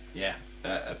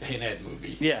Pinhead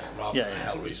movie, Yeah, rather yeah, than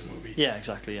yeah. a Hellraiser movie. Yeah,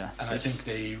 exactly. Yeah. And I think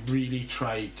they really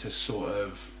tried to sort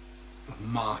of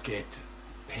market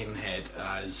Pinhead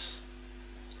as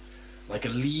like a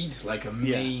lead, like a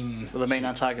main, well, the main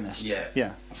antagonist. Yeah.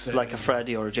 Yeah. So- Like a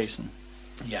Freddy or a Jason.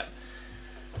 yeah,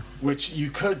 which you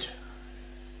could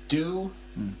do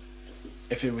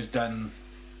if it was done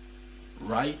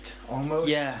right, almost.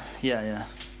 Yeah. Yeah.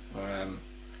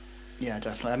 Yeah.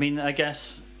 Definitely. I mean, I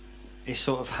guess it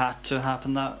sort of had to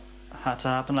happen.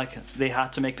 Like they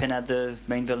had to make Pinhead the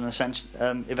main villain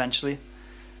eventually,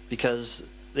 because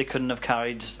they couldn't have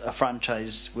carried a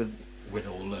franchise with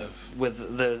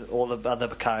all the other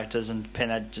characters and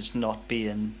Pinhead just not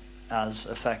being as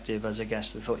effective as I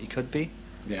guess they thought he could be.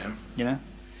 Yeah. You know,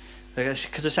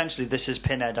 because essentially this is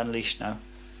Pinhead unleashed now.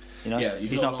 You know, Yeah,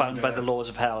 he's no not bound by longer- the laws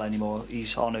of hell anymore.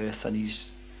 He's on Earth and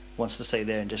he's wants to stay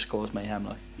there and just cause mayhem.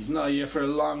 Like, He's not here for a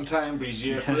long time, but he's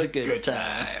here for a good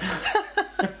time.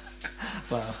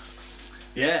 wow.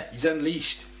 Yeah, he's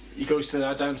unleashed. He goes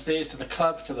to downstairs to the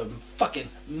club, to the fucking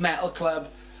metal club,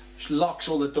 locks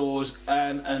all the doors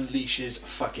and unleashes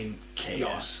fucking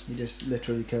chaos. He just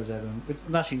literally kills everyone. But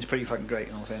that seems pretty fucking great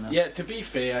in all fairness. Yeah, to be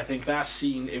fair, I think that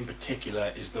scene in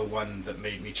particular is the one that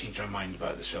made me change my mind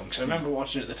about this film. Because I remember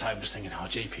watching it at the time just thinking, oh,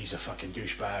 JP's a fucking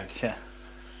douchebag. Yeah.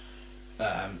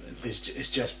 It's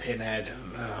just Pinhead.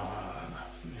 Oh,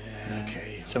 yeah,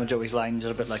 okay. Some of Joey's lines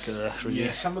are a bit like really.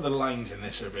 Yeah, some of the lines in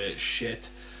this are a bit shit.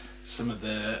 Some of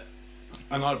the...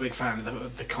 I'm not a big fan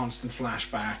of the constant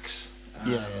flashbacks.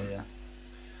 Yeah.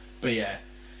 But yeah,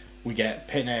 we get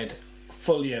Pinhead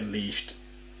fully unleashed,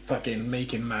 fucking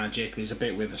making magic. There's a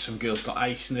bit where some girl's got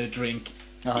ice in her drink.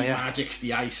 Oh, He yeah. magics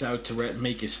the ice out to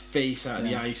make his face out of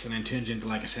the ice, and then turns into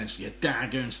like essentially a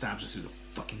dagger and stabs her through the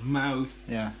fucking mouth.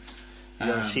 Yeah. You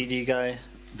got the CD guy.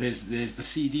 There's the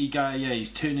CD guy. Yeah, he's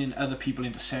turning other people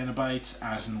into Cenobites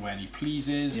as and when he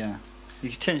pleases. Yeah. He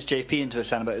turns JP into a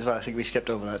Cenobite as well. I think we skipped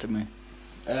over that, didn't we?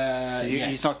 Yes.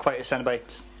 He's not quite a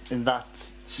Cenobite in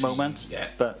that moment, yeah.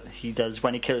 but he does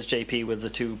when he kills JP with the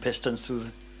two pistons through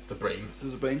the brain.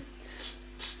 the brain.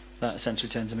 That essentially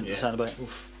turns him into a Cenobite.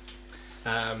 Oof.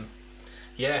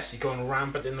 Yes, he's going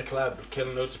rampant in the club,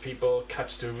 killing loads of people.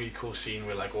 Cuts to a really cool scene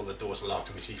where like all the doors are locked,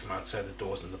 and we see from outside the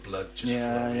doors and the blood just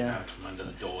flowing out from under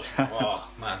the doors. Oh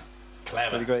man,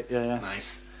 clever, Really great. Yeah, yeah.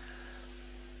 nice.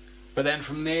 But then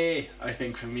from there, I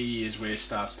think for me is where it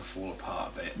starts to fall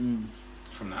apart a bit.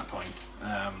 From that point,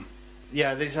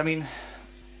 Yeah, I mean,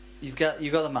 you've got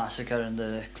the massacre in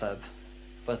the club,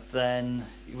 but then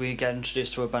we get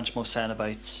introduced to a bunch more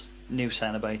Cenobites, new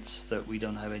Cenobites that we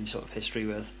don't have any sort of history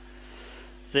with.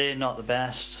 They're not the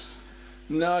best.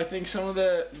 no, I think some of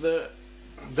they're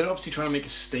obviously trying to make a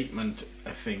statement.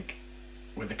 I think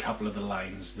with a couple of the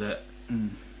lines that.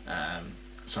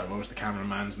 Sorry, what was the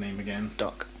cameraman's name again?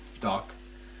 Doc.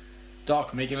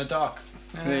 Doc making a doc.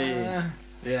 Hey.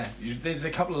 Yeah, there's a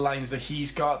couple of lines that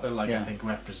he's got that, like, I think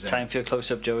represent. Time for your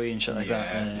close-up Joey and shit like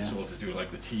that. Yeah, it's all to do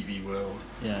like the TV world.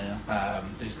 Yeah, yeah.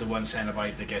 There's the one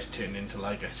Cenobite that gets turned into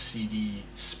like a CD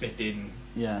spitting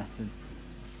Yeah.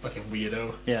 fucking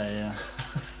weirdo. Yeah.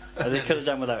 They could have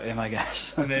done without him, I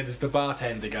guess. And then there's the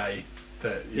bartender guy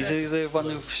that Is he the one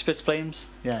who spits flames?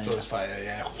 Yeah. blows fire.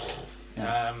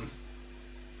 Yeah.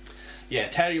 Yeah.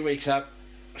 Terry wakes up.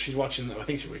 She's watching. I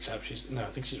think she wakes up. I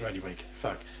think she's already awake.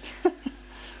 Fuck.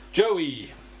 Joey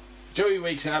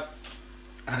wakes up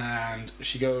and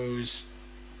she goes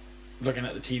looking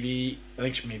at the TV. I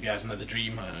think she maybe has another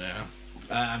dream. I don't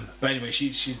know. But anyway,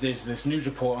 there's this news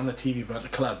report on the TV about the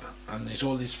club, and there's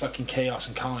all this fucking chaos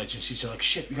and carnage, and she's like,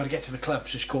 shit, we gotta get to the club.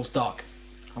 So she calls Doc,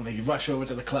 and they rush over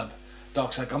to the club.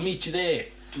 Doc's like, I'll meet you there.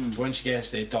 When she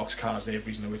gets there, Doc's car's there, but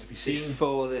he's nowhere to be seen.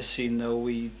 Before this scene, though,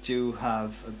 we do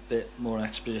have a bit more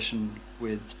exposition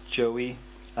with Joey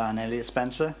and Elliot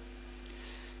Spencer.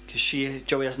 Because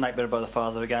Joey has a nightmare about the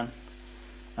father again,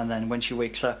 and then when she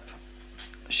wakes up,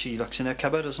 she looks in her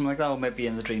cupboard or something like that, or maybe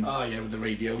in the dream. Oh yeah, with the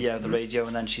radio. Yeah, with the radio,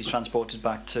 and then she's transported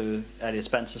back to Elliot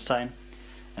Spencer's time,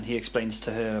 and he explains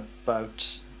to her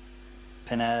about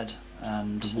Pinhead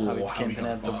and The war, how he became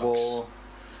how he got Pinhead, the the box. war,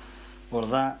 all of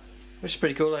that, which is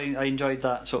pretty cool. I enjoyed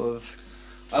that sort of.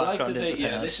 I like that background into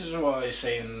Pinhead. this is what I was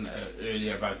saying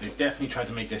earlier about they've definitely tried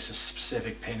to make this a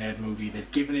specific Pinhead movie.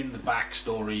 They've given him the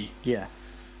backstory. Yeah.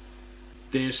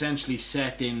 They're essentially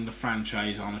setting the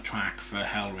franchise on a track for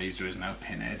Hellraiser is now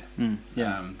Pinhead.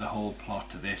 Yeah. The whole plot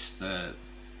to this, the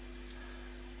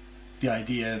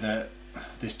idea that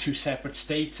there's two separate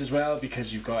states as well,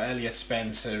 because you've got Elliot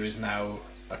Spencer is now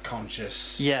a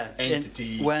conscious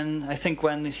entity. When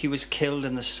he was killed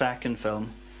in the second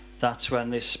film, that's when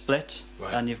they split,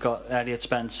 Right. and you've got Elliot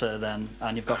Spencer then,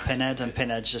 and you've got Pinhead, and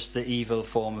Pinhead's just the evil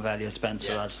form of Elliot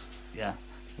Spencer,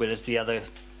 whereas the other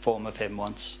form of him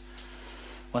wants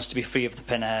to be free of the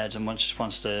Pinhead and wants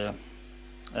to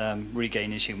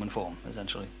regain his human form,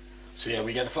 essentially. So yeah,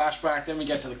 we get the flashback, then we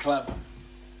get to the club.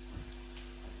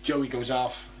 Joey goes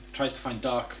off, tries to find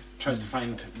Doc, tries to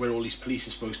find where all these police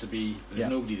are supposed to be. There's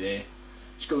nobody there.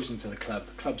 She goes into the club.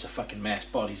 Club's a fucking mess,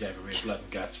 bodies everywhere, blood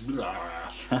and guts. Blah.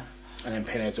 And then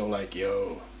Pinhead's all like,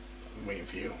 yo, I'm waiting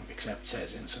for you, except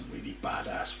says in some really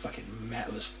badass fucking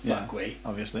metal as fuck way.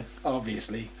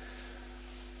 Obviously.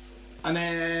 And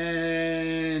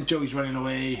then Joey's running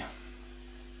away.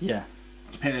 Yeah.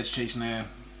 Pinhead's chasing her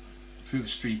through the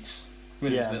streets.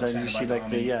 With his Yeah, little then you see Cenobite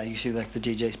army. you see like the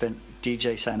DJ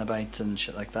Cenobite and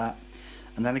shit like that,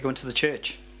 and then they go into the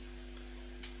church.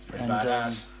 Pretty and,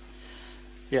 badass.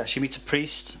 Yeah, she meets a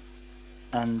priest,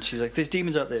 and she's like, "There's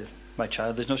demons out there, my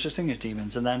child. There's no such thing as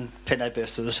demons." And then Pinhead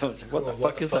bursts through the door. Like, what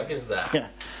the fuck is that? Yeah.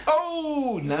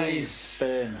 Oh, nice.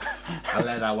 Burn. I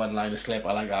let that one line slip.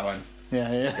 I like that one. Yeah.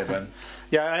 It's a good one.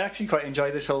 Yeah, I actually quite enjoy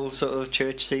this whole sort of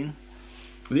church scene.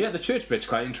 Yeah, the church bit's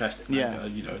quite interesting. Yeah.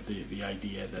 Like, you know, the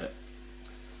idea that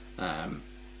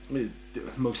with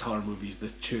most horror movies, the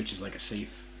church is like a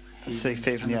safe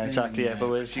Haven, yeah, exactly. Yeah, but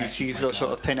whereas you see sort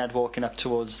of Pinhead walking up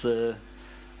towards the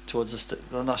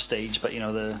well, not stage, but you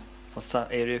know what's that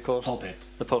area called? Pulpit.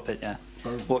 The pulpit, yeah.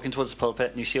 Boom. Walking towards the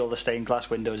pulpit, and you see all the stained glass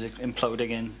windows imploding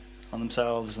in on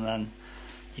themselves, and then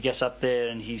he gets up there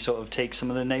and he sort of takes some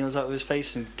of the nails out of his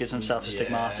face and gives himself a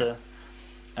stigmata,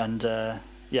 and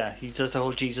he does the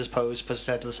whole Jesus pose, puts his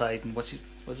head to the side, and what's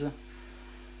it?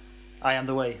 I am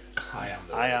the way.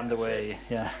 I am the way.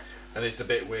 Yeah. And there's the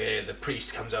bit where the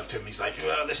priest comes up to him. He's like,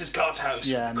 "Oh, this is God's house."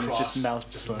 Yeah, and the and it cross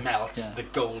just melts, yeah. the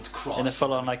gold cross In a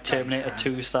full-on like Guy's Terminator hand.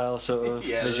 2 style sort of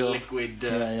visual. liquid.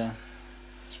 Yeah.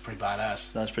 It's pretty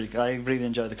badass. That's pretty good. I really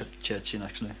enjoy the church scene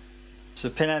actually. So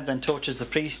Pinhead then tortures the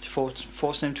priest,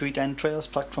 forcing him to eat entrails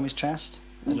plucked from his chest.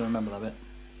 I don't remember that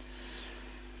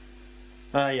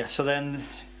bit. So then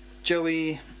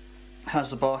Joey has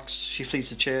the box. She flees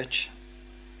the church,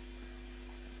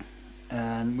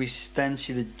 and we then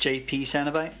see the JP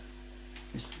Cenobite.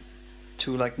 He's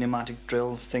two like pneumatic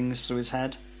drill things through his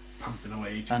head. Pumping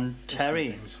away. And Terry,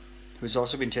 things. who's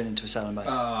also been turned into a Cenobite.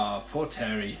 Oh, poor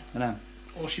Terry. I know.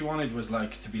 All she wanted was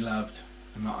like to be loved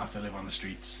and not have to live on the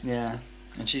streets. Yeah,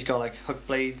 and she's got like hook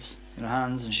blades in her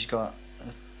hands, and she's got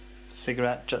a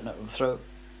cigarette jutting out of her throat.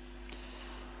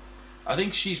 I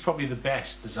think she's probably the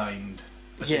best designed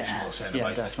additional Cenobite.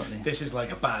 Yeah, definitely. This is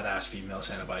like a badass female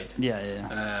Cenobite.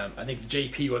 Yeah. I think the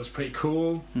JP one's pretty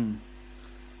cool. Hmm.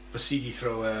 But CD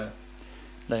Thrower,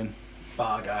 Lame.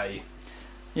 bar guy.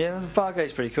 Yeah, the bar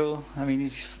guy's pretty cool. I mean, he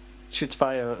shoots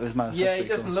fire out of his mouth. Yeah, he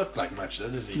doesn't look like much though,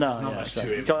 does he? No, There's not much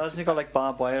exactly. to him. Hasn't he got like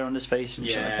barbed wire on his face and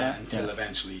shit like that? Until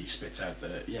eventually he spits out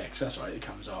the... Yeah, because that's right, it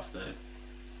comes off the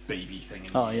baby thing.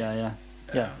 In Oh, the,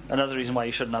 yeah. Another reason why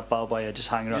you shouldn't have barbed wire just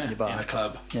hanging out in your bar. in a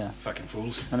club. Yeah. Fucking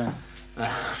fools. I know.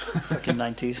 Fucking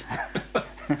 90s.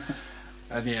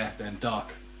 And yeah, then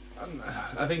Doc.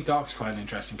 I think Doc's quite an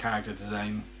interesting character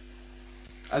design.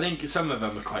 I think some of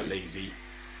them are quite lazy.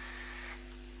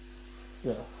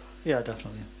 Yeah,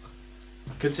 definitely.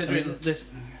 Considering...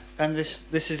 I mean,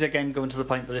 this is again going to the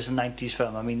point that it's a 90s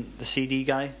film. I mean, the CD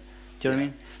guy, do you know what I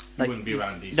mean? You wouldn't be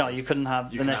around these No, days. you couldn't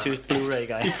have, You unless can you was have- Blu-ray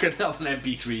guy. You could have an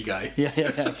MP3 guy. Yeah,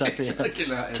 exactly.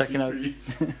 Checking out Checking out.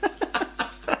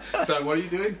 MP3s. So what are you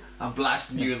doing? I'm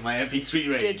blasting you with my MP3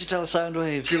 range. Digital sound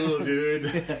waves. Cool, dude.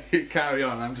 You carry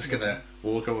on. I'm just gonna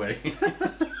walk away.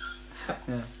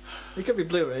 Yeah. It could be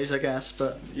Blu-rays, I guess,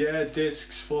 but Yeah,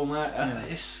 discs format.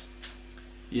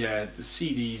 The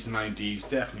CDs, 90s,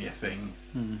 definitely a thing.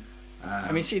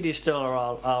 I mean, CDs still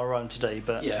are around today.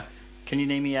 But Yeah. can you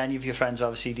name me any of your friends who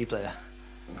have a CD player?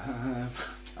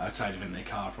 Outside of in their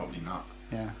car, probably not.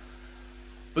 Yeah.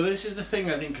 But this is the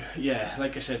thing, I think,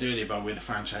 like I said earlier about where the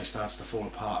franchise starts to fall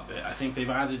apart a bit. I think they've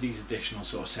added these additional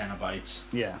sort of Cenobites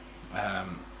Yeah.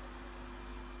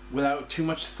 without too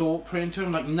much thought put into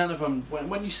them. Like, none of them,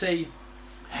 when you say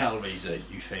Hellraiser,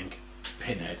 you think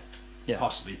Pinhead, Yeah.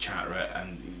 possibly Chatterer,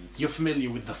 and you're familiar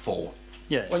with the four.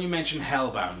 Yeah. When you mention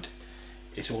Hellbound,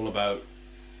 it's all about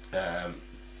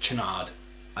Channard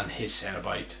and his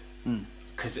Cenobite.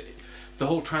 Because the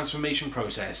whole transformation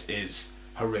process is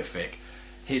horrific.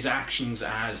 His actions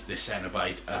as the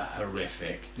Cenobite are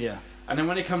horrific. Yeah. And then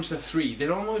when it comes to 3,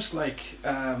 they're almost like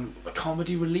a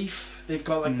comedy relief. They've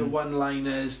got like the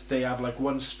one-liners, they have like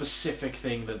one specific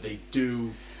thing that they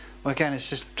do. Well, again, it's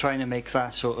just trying to make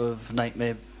that sort of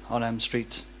Nightmare on Elm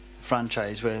Street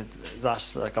franchise where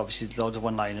that's like obviously loads of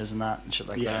one-liners and that and shit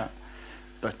like Yeah. that.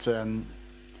 But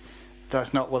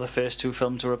that's not what the first two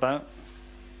films were about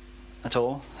at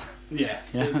all. Yeah,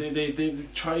 Yeah. They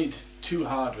tried too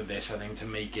hard with this, I think, to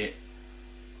make it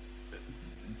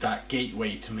that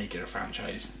gateway to make it a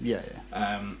franchise. Yeah.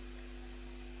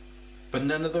 But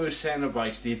none of those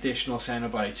Cenobites, the additional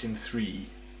Cenobites in 3,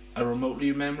 are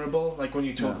remotely memorable. Like when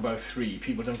you talk No. about 3,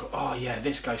 people don't go, "Oh yeah,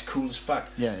 this guy's cool as fuck."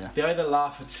 Yeah. They either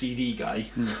laugh at CD guy,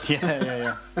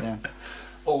 Yeah.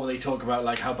 or they talk about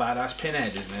like how badass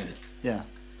Pinhead is in it. Yeah.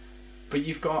 But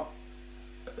you've got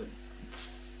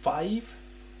 5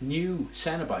 new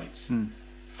Cenobites.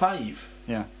 5.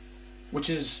 Yeah. Which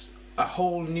is a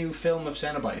whole new film of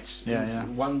Cenobites. Yeah, In yeah.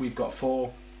 1 we've got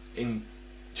 4, in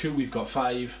 2 we've got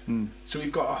 5. So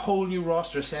we've got a whole new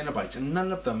roster of Cenobites, and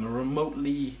none of them are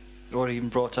remotely Or even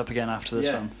brought up again after this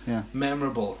film. Yeah.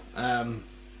 memorable.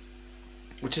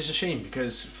 Which is a shame,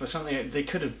 because for something they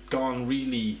could have gone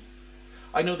really...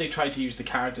 I know they tried to use the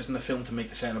characters in the film to make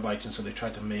the Cenobites, and so they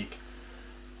tried to make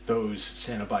those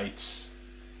Cenobites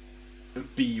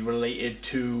be related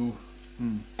to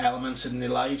elements in their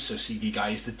lives. So CD Guy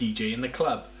is the DJ in the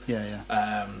club. Yeah.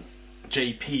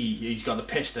 JP, he's got the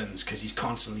pistons because he's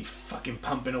constantly fucking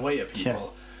pumping away at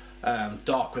people.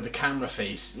 Doc with the camera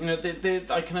face. You know,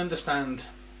 I can understand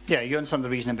Yeah, you understand the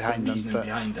reasoning behind the reasoning them. But,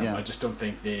 behind them. yeah. I just don't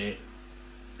think they're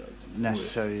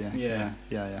necessary. Yeah.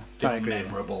 Yeah. they're I agree.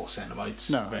 memorable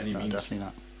Cenobites No, by any means. definitely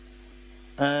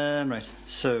not. Right,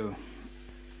 so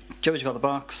Joey's got the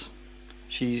box.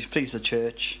 She flees the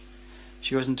church.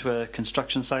 She goes into a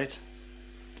construction site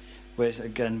where,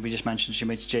 again, we just mentioned she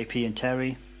meets JP and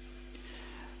Terry.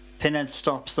 Pinhead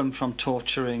stops them from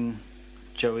torturing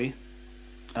Joey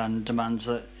and demands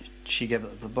that she give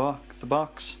it the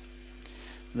box.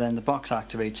 Then the box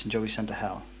activates and Joey's sent to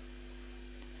hell.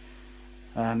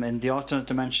 In the alternate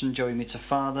dimension, Joey meets her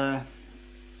father.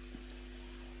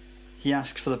 He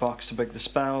asks for the box to break the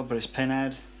spell, but it's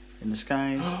Pinhead in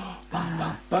disguise.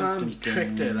 Bam,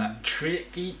 tricked her, that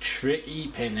tricky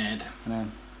Pinhead. I know,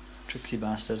 tricksy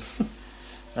bastard.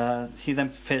 He then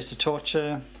prepares to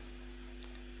torture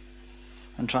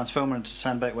and transform her into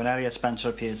Cenobite when Elliot Spencer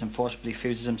appears and forcibly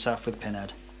fuses himself with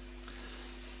Pinhead.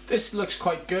 This looks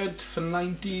quite good for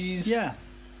 90s. Yeah.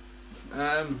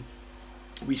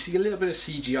 We see a little bit of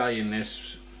CGI in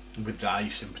this, with the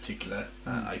ice in particular,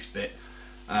 ice bit.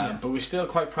 But we're still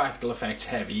quite practical effects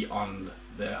heavy on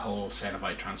the whole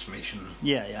Cenobite transformation.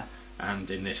 Yeah. And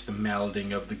in this, the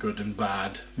melding of the good and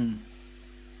bad.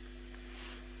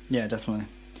 Yeah, definitely.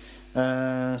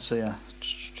 So yeah.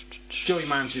 Joey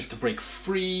manages to break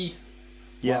free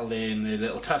while they're in the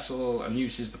little tussle and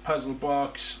uses the puzzle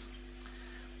box,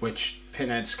 which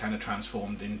Pinhead's kind of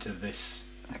transformed into this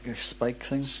like a spike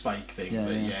thing.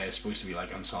 Yeah, it's supposed to be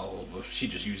like unsolvable. She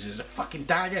just uses a fucking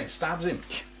dagger and stabs him.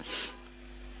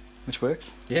 Which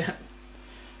works. Yeah.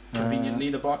 Conveniently,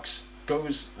 the box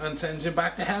goes and sends him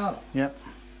back to hell. Yep.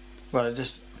 Well, it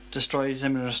just destroys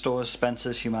him and restores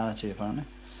Spencer's humanity, apparently.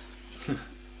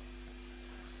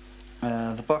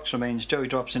 The box remains. Joey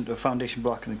drops into a foundation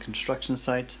block in the construction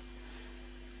site,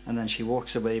 and then she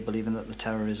walks away believing that the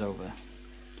terror is over.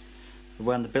 But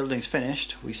when the building's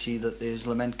finished, we see that there's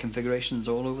lament configurations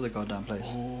all over the goddamn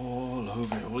place. All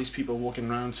over it. All these people walking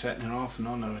around setting it off and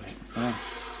not knowing it. Yeah.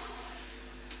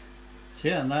 So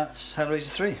yeah, and that's Hellraiser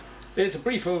 3. There's a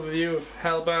brief overview of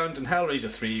Hellbound and Hellraiser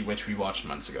 3, which we watched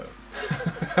months ago.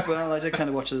 Well, I did kind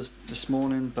of watch this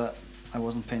morning, but I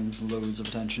wasn't paying loads of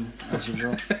attention, as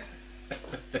usual.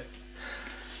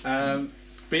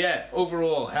 But yeah,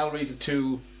 overall, Hellraiser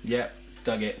 2,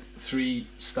 dug it. 3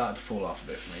 started to fall off a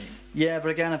bit for me. Yeah, but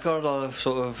again, I've got a lot of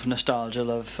sort of nostalgia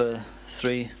love for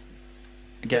 3.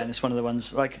 Again, it's one of the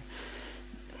ones, like,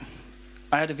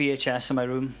 I had a VHS in my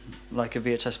room, like a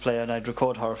VHS player, and I'd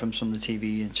record horror films from the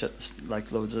TV and shit,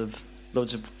 like loads of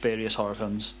various horror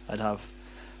films I'd have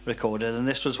recorded, and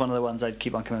this was one of the ones I'd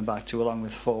keep on coming back to, along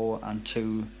with 4 and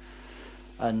 2,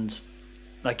 and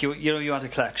like you had a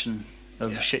collection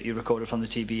of shit you recorded from the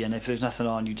TV, and if there's nothing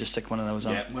on, you just stick one of those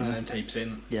on. Yeah, one of them tapes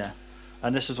in. Yeah,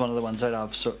 and this was one of the ones I'd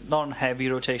have, so not on heavy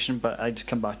rotation, but I'd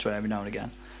come back to it every now and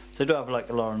again. So I do have like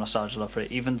a lot of nostalgia love for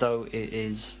it, even though it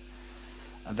is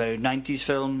a very 90s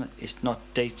film. It's not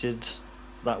dated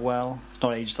that well. It's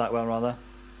not aged that well, rather.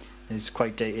 It's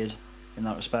quite dated in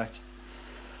that respect.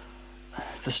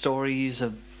 The story's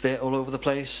a bit all over the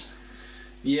place.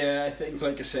 Yeah, I think,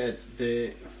 like I said,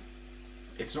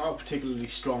 it's not a particularly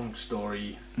strong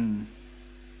story.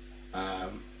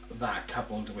 That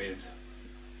coupled with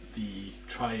the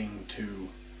trying to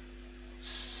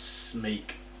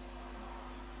make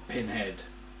Pinhead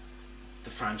the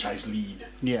franchise lead.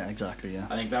 Yeah, exactly, yeah.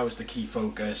 I think that was the key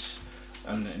focus,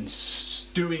 and in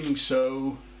doing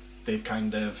so, they've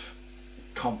kind of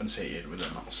compensated with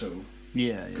a not so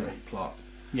great plot.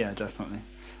 Yeah, definitely.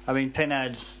 I mean,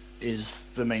 Pinhead is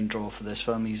the main draw for this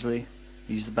film easily.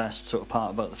 He's the best sort of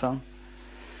part about the film.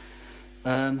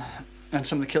 And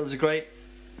some of the kills are great,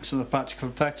 some of the practical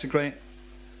effects are great,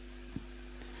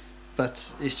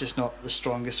 but it's just not the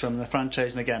strongest film in the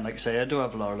franchise. And again, like I say, I do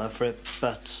have a lot of love for it,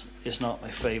 but it's not my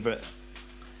favourite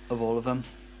of all of them.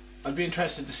 I'd be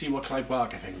interested to see what Clive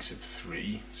Barker thinks of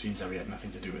 3, since he had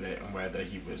nothing to do with it, and whether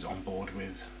he was on board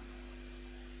with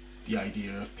the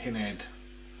idea of Pinhead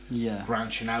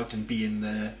branching out and being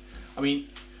the... I mean,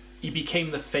 he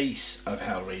became the face of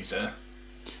Hellraiser.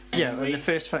 Yeah, in the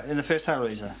first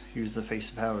Hellraiser, he was the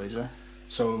face of Hellraiser.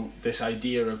 So this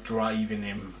idea of driving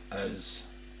him as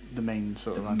the main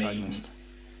sort of antagonist,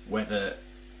 whether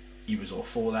he was all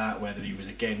for that, whether he was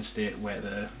against it,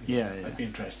 whether I'd be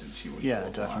interested to see what he thought.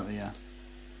 Yeah, definitely, yeah.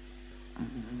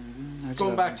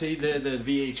 Going back to the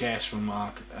VHS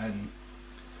remark, and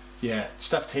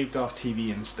stuff taped off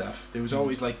TV and stuff. There was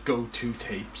always like go-to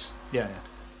tapes.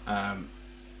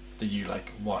 That you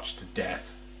like watched to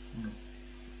death.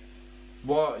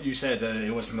 What you said,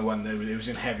 it wasn't the one that it was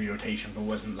in heavy rotation, but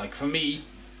wasn't like, for me,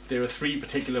 there are 3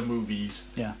 particular movies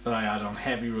that I had on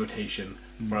heavy rotation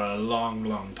for a long,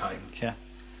 long time. Yeah.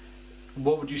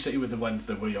 What would you say were the ones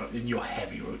that were in your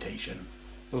heavy rotation?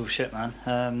 Oh shit, man.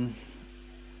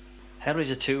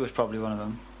 Hellraiser 2 was probably one of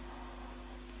them.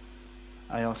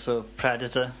 I also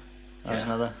Predator. That was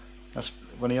another. That's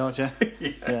one of yours, yeah?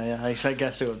 yeah. I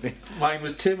guess it would be. Mine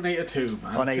was Terminator 2,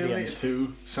 man. On Terminator Aliens.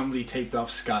 2, somebody taped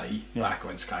off Sky, back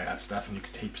when Sky had stuff and you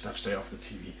could tape stuff straight off the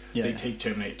TV. They taped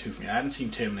Terminator 2 for me. I hadn't seen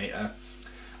Terminator.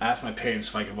 I asked my parents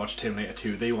if I could watch Terminator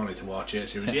 2. They wanted to watch it,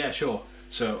 so it was, sure.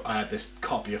 So I had this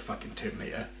copy of fucking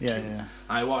Terminator 2.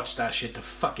 I watched that shit to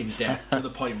fucking death, to the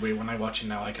point where when I watch it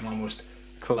now I can almost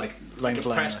like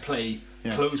press play,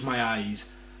 close my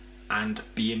eyes, and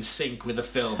be in sync with the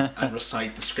film and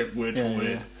recite the script word for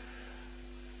word.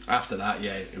 After that,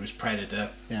 it was Predator.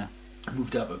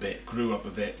 Moved up a bit, grew up a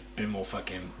bit more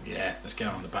fucking, let's get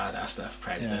on the badass stuff,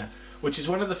 Predator. Which is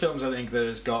one of the films I think that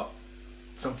has got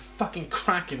some fucking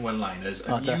cracking one-liners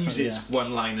and uses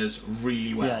one-liners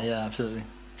really well. Yeah, absolutely.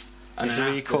 And it's a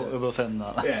really quotable film,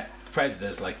 that. Yeah.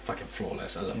 Predator's like fucking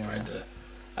flawless. I love Yeah. Predator.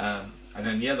 And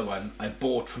then the other one I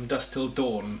bought from Dusk Till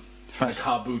Dawn in a Right.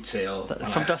 car boot sale.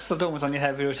 From Dusk Till Dawn was on your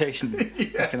heavy rotation.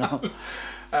 Fucking hell.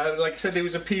 Like I said, there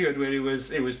was a period where it was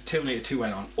Terminator 2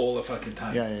 went on all the fucking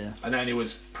time. Yeah. And then it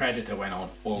was Predator went on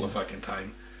all the fucking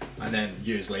time. And then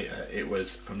years later, it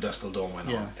was From Dusk Till Dawn went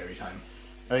Yeah. on every time.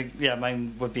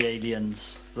 Mine would be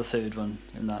Aliens, the third one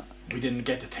in that. We didn't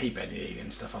get to tape any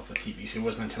Alien stuff off the TV, so it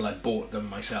wasn't until I bought them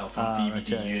myself on DVD right,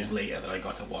 yeah, years later that I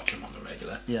got to watch them on the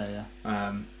regular. Yeah.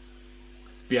 But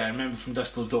yeah, I remember From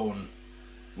Dusk Till Dawn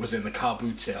was in the car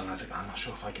boot sale, and I was like, I'm not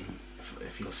sure if I can,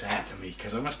 if he'll sell it to me,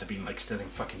 because I must have been like still in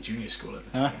fucking junior school at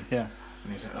the time. Yeah.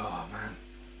 And he's like, oh man,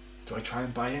 do I try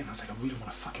and buy it? And I was like, I really want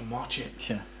to fucking watch it.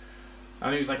 Yeah.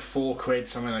 And it was like £4,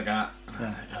 something like that. And I Yeah.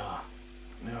 was like, oh.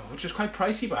 No, which was quite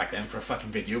pricey back then for a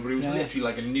fucking video, but it was Yeah. literally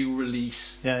like a new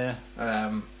release. Yeah.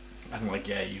 And like,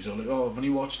 yeah, he was all like, oh, I've only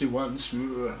watched it once.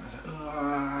 And I was like,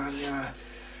 oh, yeah.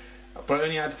 But I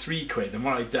only had £3, and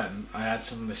what I'd done, I had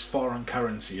some of this foreign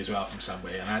currency as well from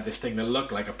somewhere, and I had this thing that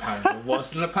looked like a pound, but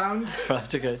wasn't a pound.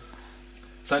 Right, okay.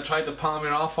 So I tried to palm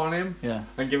it off on him, Yeah.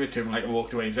 and give it to him, like, and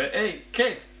walked away and said, hey,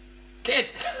 kid!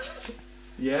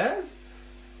 Yes?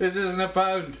 This isn't a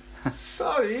pound.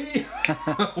 Sorry.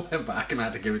 I went back and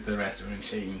had to give it to the rest of him in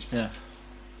change. Yeah.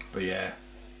 But yeah,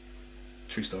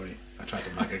 true story. I tried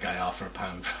to mug a guy off for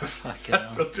 £1 for Fucking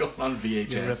Dusk Till Dawn on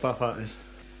VHS. You're a rip-off artist.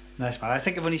 Nice, man. I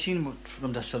think I've only seen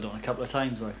From Dusk Till Dawn a couple of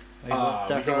times, like. We got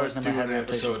to do in my an head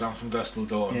episode on From Dusk Till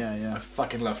Dawn. Yeah. I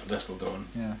fucking love From Dusk Till Dawn.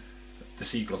 Yeah. The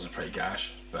sequels are pretty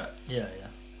gash, but Yeah.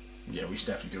 yeah, we should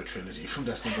definitely do a trilogy. From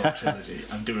Dusk Till Dawn trilogy,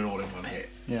 and do it all in one hit.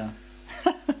 Yeah.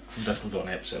 From Dusk Till Dawn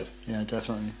episode. Yeah,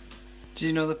 definitely. Did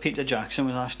you know that Peter Jackson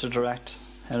was asked to direct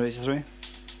Hellraiser 3?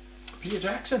 Peter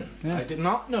Jackson. Yeah. I did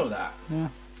not know that. Yeah.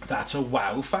 That's a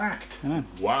wow fact. I know.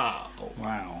 Wow.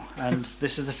 Wow. And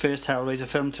this is the first Hellraiser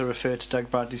film to refer to Doug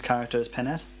Bradley's character as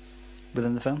Pinhead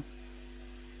within the film.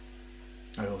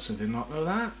 I also did not know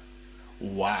that.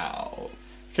 Wow.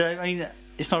 Okay, I mean,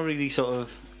 it's not really sort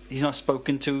of. He's not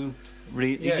spoken to.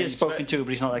 He Yeah, is he's spoken to, but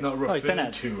he's not like. Not Oh, he's referred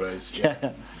Pinhead. to as.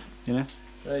 Yeah. You know?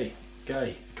 Hey,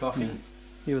 guy, coffee. Yeah.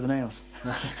 You with the nails.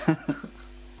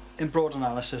 In broad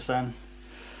analysis, then,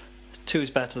 2 is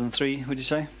better than 3. Would you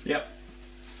say? Yep.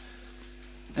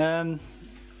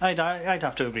 I'd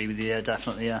have to agree with you. Yeah,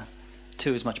 definitely. Yeah,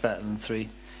 2 is much better than 3.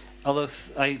 Although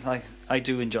I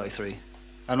do enjoy 3.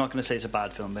 I'm not going to say it's a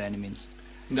bad film by any means.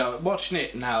 No, watching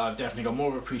it now, I've definitely got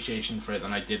more appreciation for it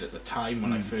than I did at the time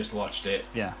when I first watched it.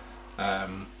 Yeah.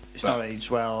 It's But not aged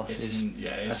well. It's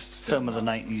a still film of the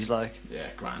not- 90s, like. Yeah,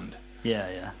 grand.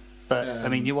 Yeah. But I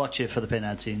mean, you watch it for the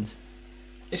Pinhead scenes.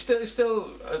 It's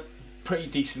still a pretty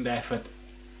decent effort.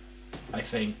 I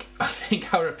think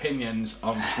our opinions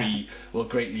on 3 will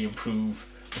greatly improve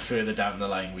the further down the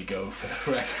line we go for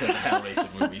the rest of the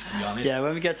Hellraiser movies. To be honest. Yeah,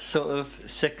 when we get to sort of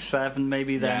 6, 7,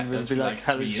 maybe then Yeah, we'll be like,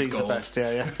 3 Hellraiser is 3 is the gold. best.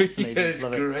 Yeah. It's amazing. Yeah, it's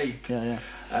Love it. great. Yeah.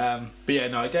 But yeah,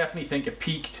 no, I definitely think it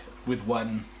peaked with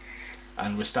 1,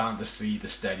 and we're starting to see the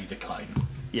steady decline.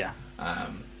 Yeah.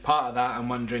 Part of that, I'm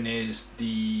wondering, is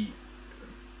the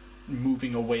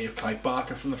moving away of Clive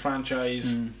Barker from the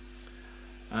franchise,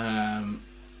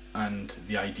 and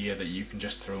the idea that you can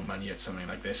just throw money at something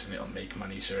like this and it'll make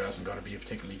money, so it hasn't got to be a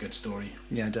particularly good story.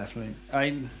 Yeah, definitely.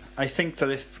 I think that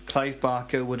if Clive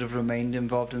Barker would have remained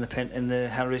involved in the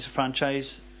Hellraiser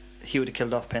franchise, he would have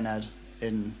killed off Pinhead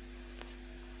in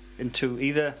 2.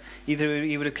 Either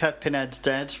he would have cut Pinhead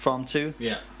dead from 2,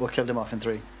 Yeah. or killed him off in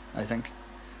 3. I think.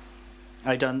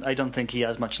 I don't think he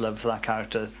has much love for that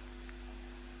character.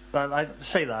 Well, I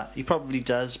say that he probably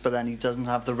does, but then he doesn't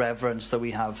have the reverence that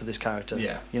we have for this character.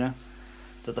 Yeah. You know,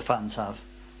 that the fans have.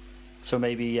 So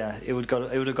maybe it would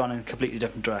have gone in a completely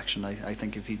different direction. I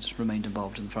think if he'd remained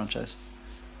involved in the franchise.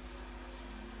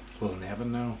 We'll never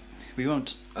know. We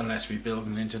won't. Unless we build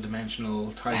an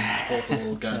interdimensional time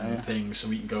portal gun Yeah. thing so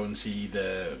we can go and see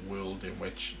the world in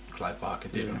which Clive Barker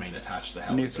did remain attached to the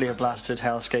Hellraiser Nuclear franchise. blasted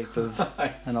hellscape of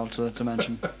an alternate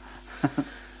dimension.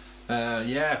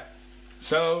 Yeah.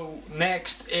 So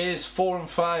next is 4 and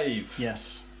 5.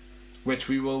 Yes. Which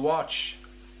we will watch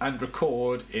and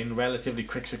record in relatively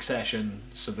quick succession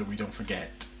so that we don't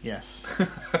forget. Yes.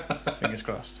 Fingers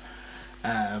crossed.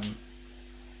 I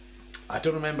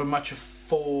don't remember much of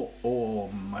 4 or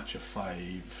much of 5. to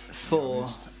be 4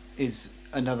 honest. is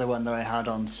another one that I had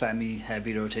on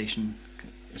semi-heavy rotation.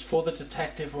 Is 4 the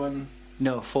detective one?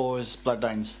 No, 4 is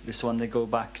Bloodlines. This one they go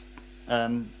back.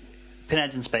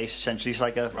 Pinhead in space, essentially. It's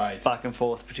like a Right. back and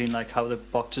forth between like how the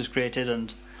box was created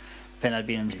and Pinhead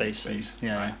being in space.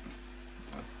 Yeah. Right.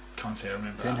 I can't say I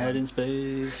remember Pinhead that in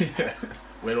space. one.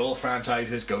 Where all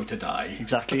franchises go to die.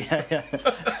 Exactly. Yeah.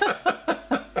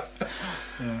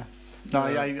 No,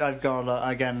 I've got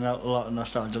a lot of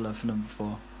nostalgia love for number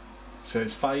 4. So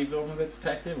is 5 the one with the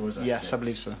detective, or was that Yes, 6? I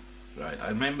believe so. Right, I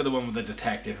remember the one with the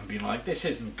detective and being like, this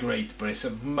isn't great, but it's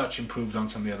much improved on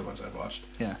some of the other ones I've watched.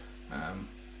 Yeah.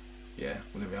 Yeah,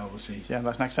 we'll see. Yeah,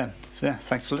 that's next time. So yeah,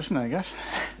 thanks for listening, I guess.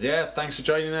 Yeah, thanks for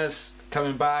joining us,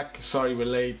 coming back. Sorry we're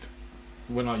late.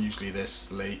 We're not usually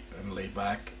this late and laid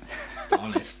back.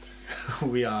 Honest.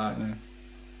 We are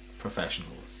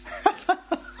professionals.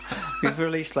 We've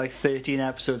released like 13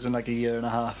 episodes in like a year and a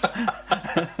half.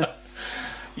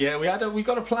 Yeah, we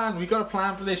got a plan. We got a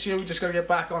plan for this year. We just got to get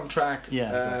back on track. Yeah,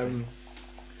 exactly.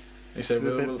 They say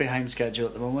We're a bit behind schedule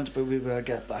at the moment, but we will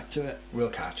get back to it. we'll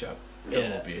catch up. Yeah.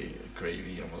 It will be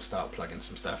gravy, and we'll start plugging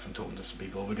some stuff and talking to some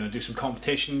people. We're going to do some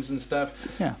competitions and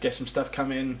stuff. Yeah. Get some stuff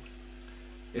coming.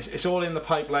 It's all in the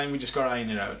pipeline. We just got to iron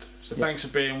it out. So thanks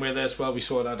for being with us while we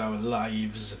sort out our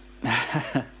lives.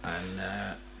 And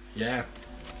yeah,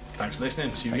 thanks for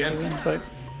listening. See you again. Bye.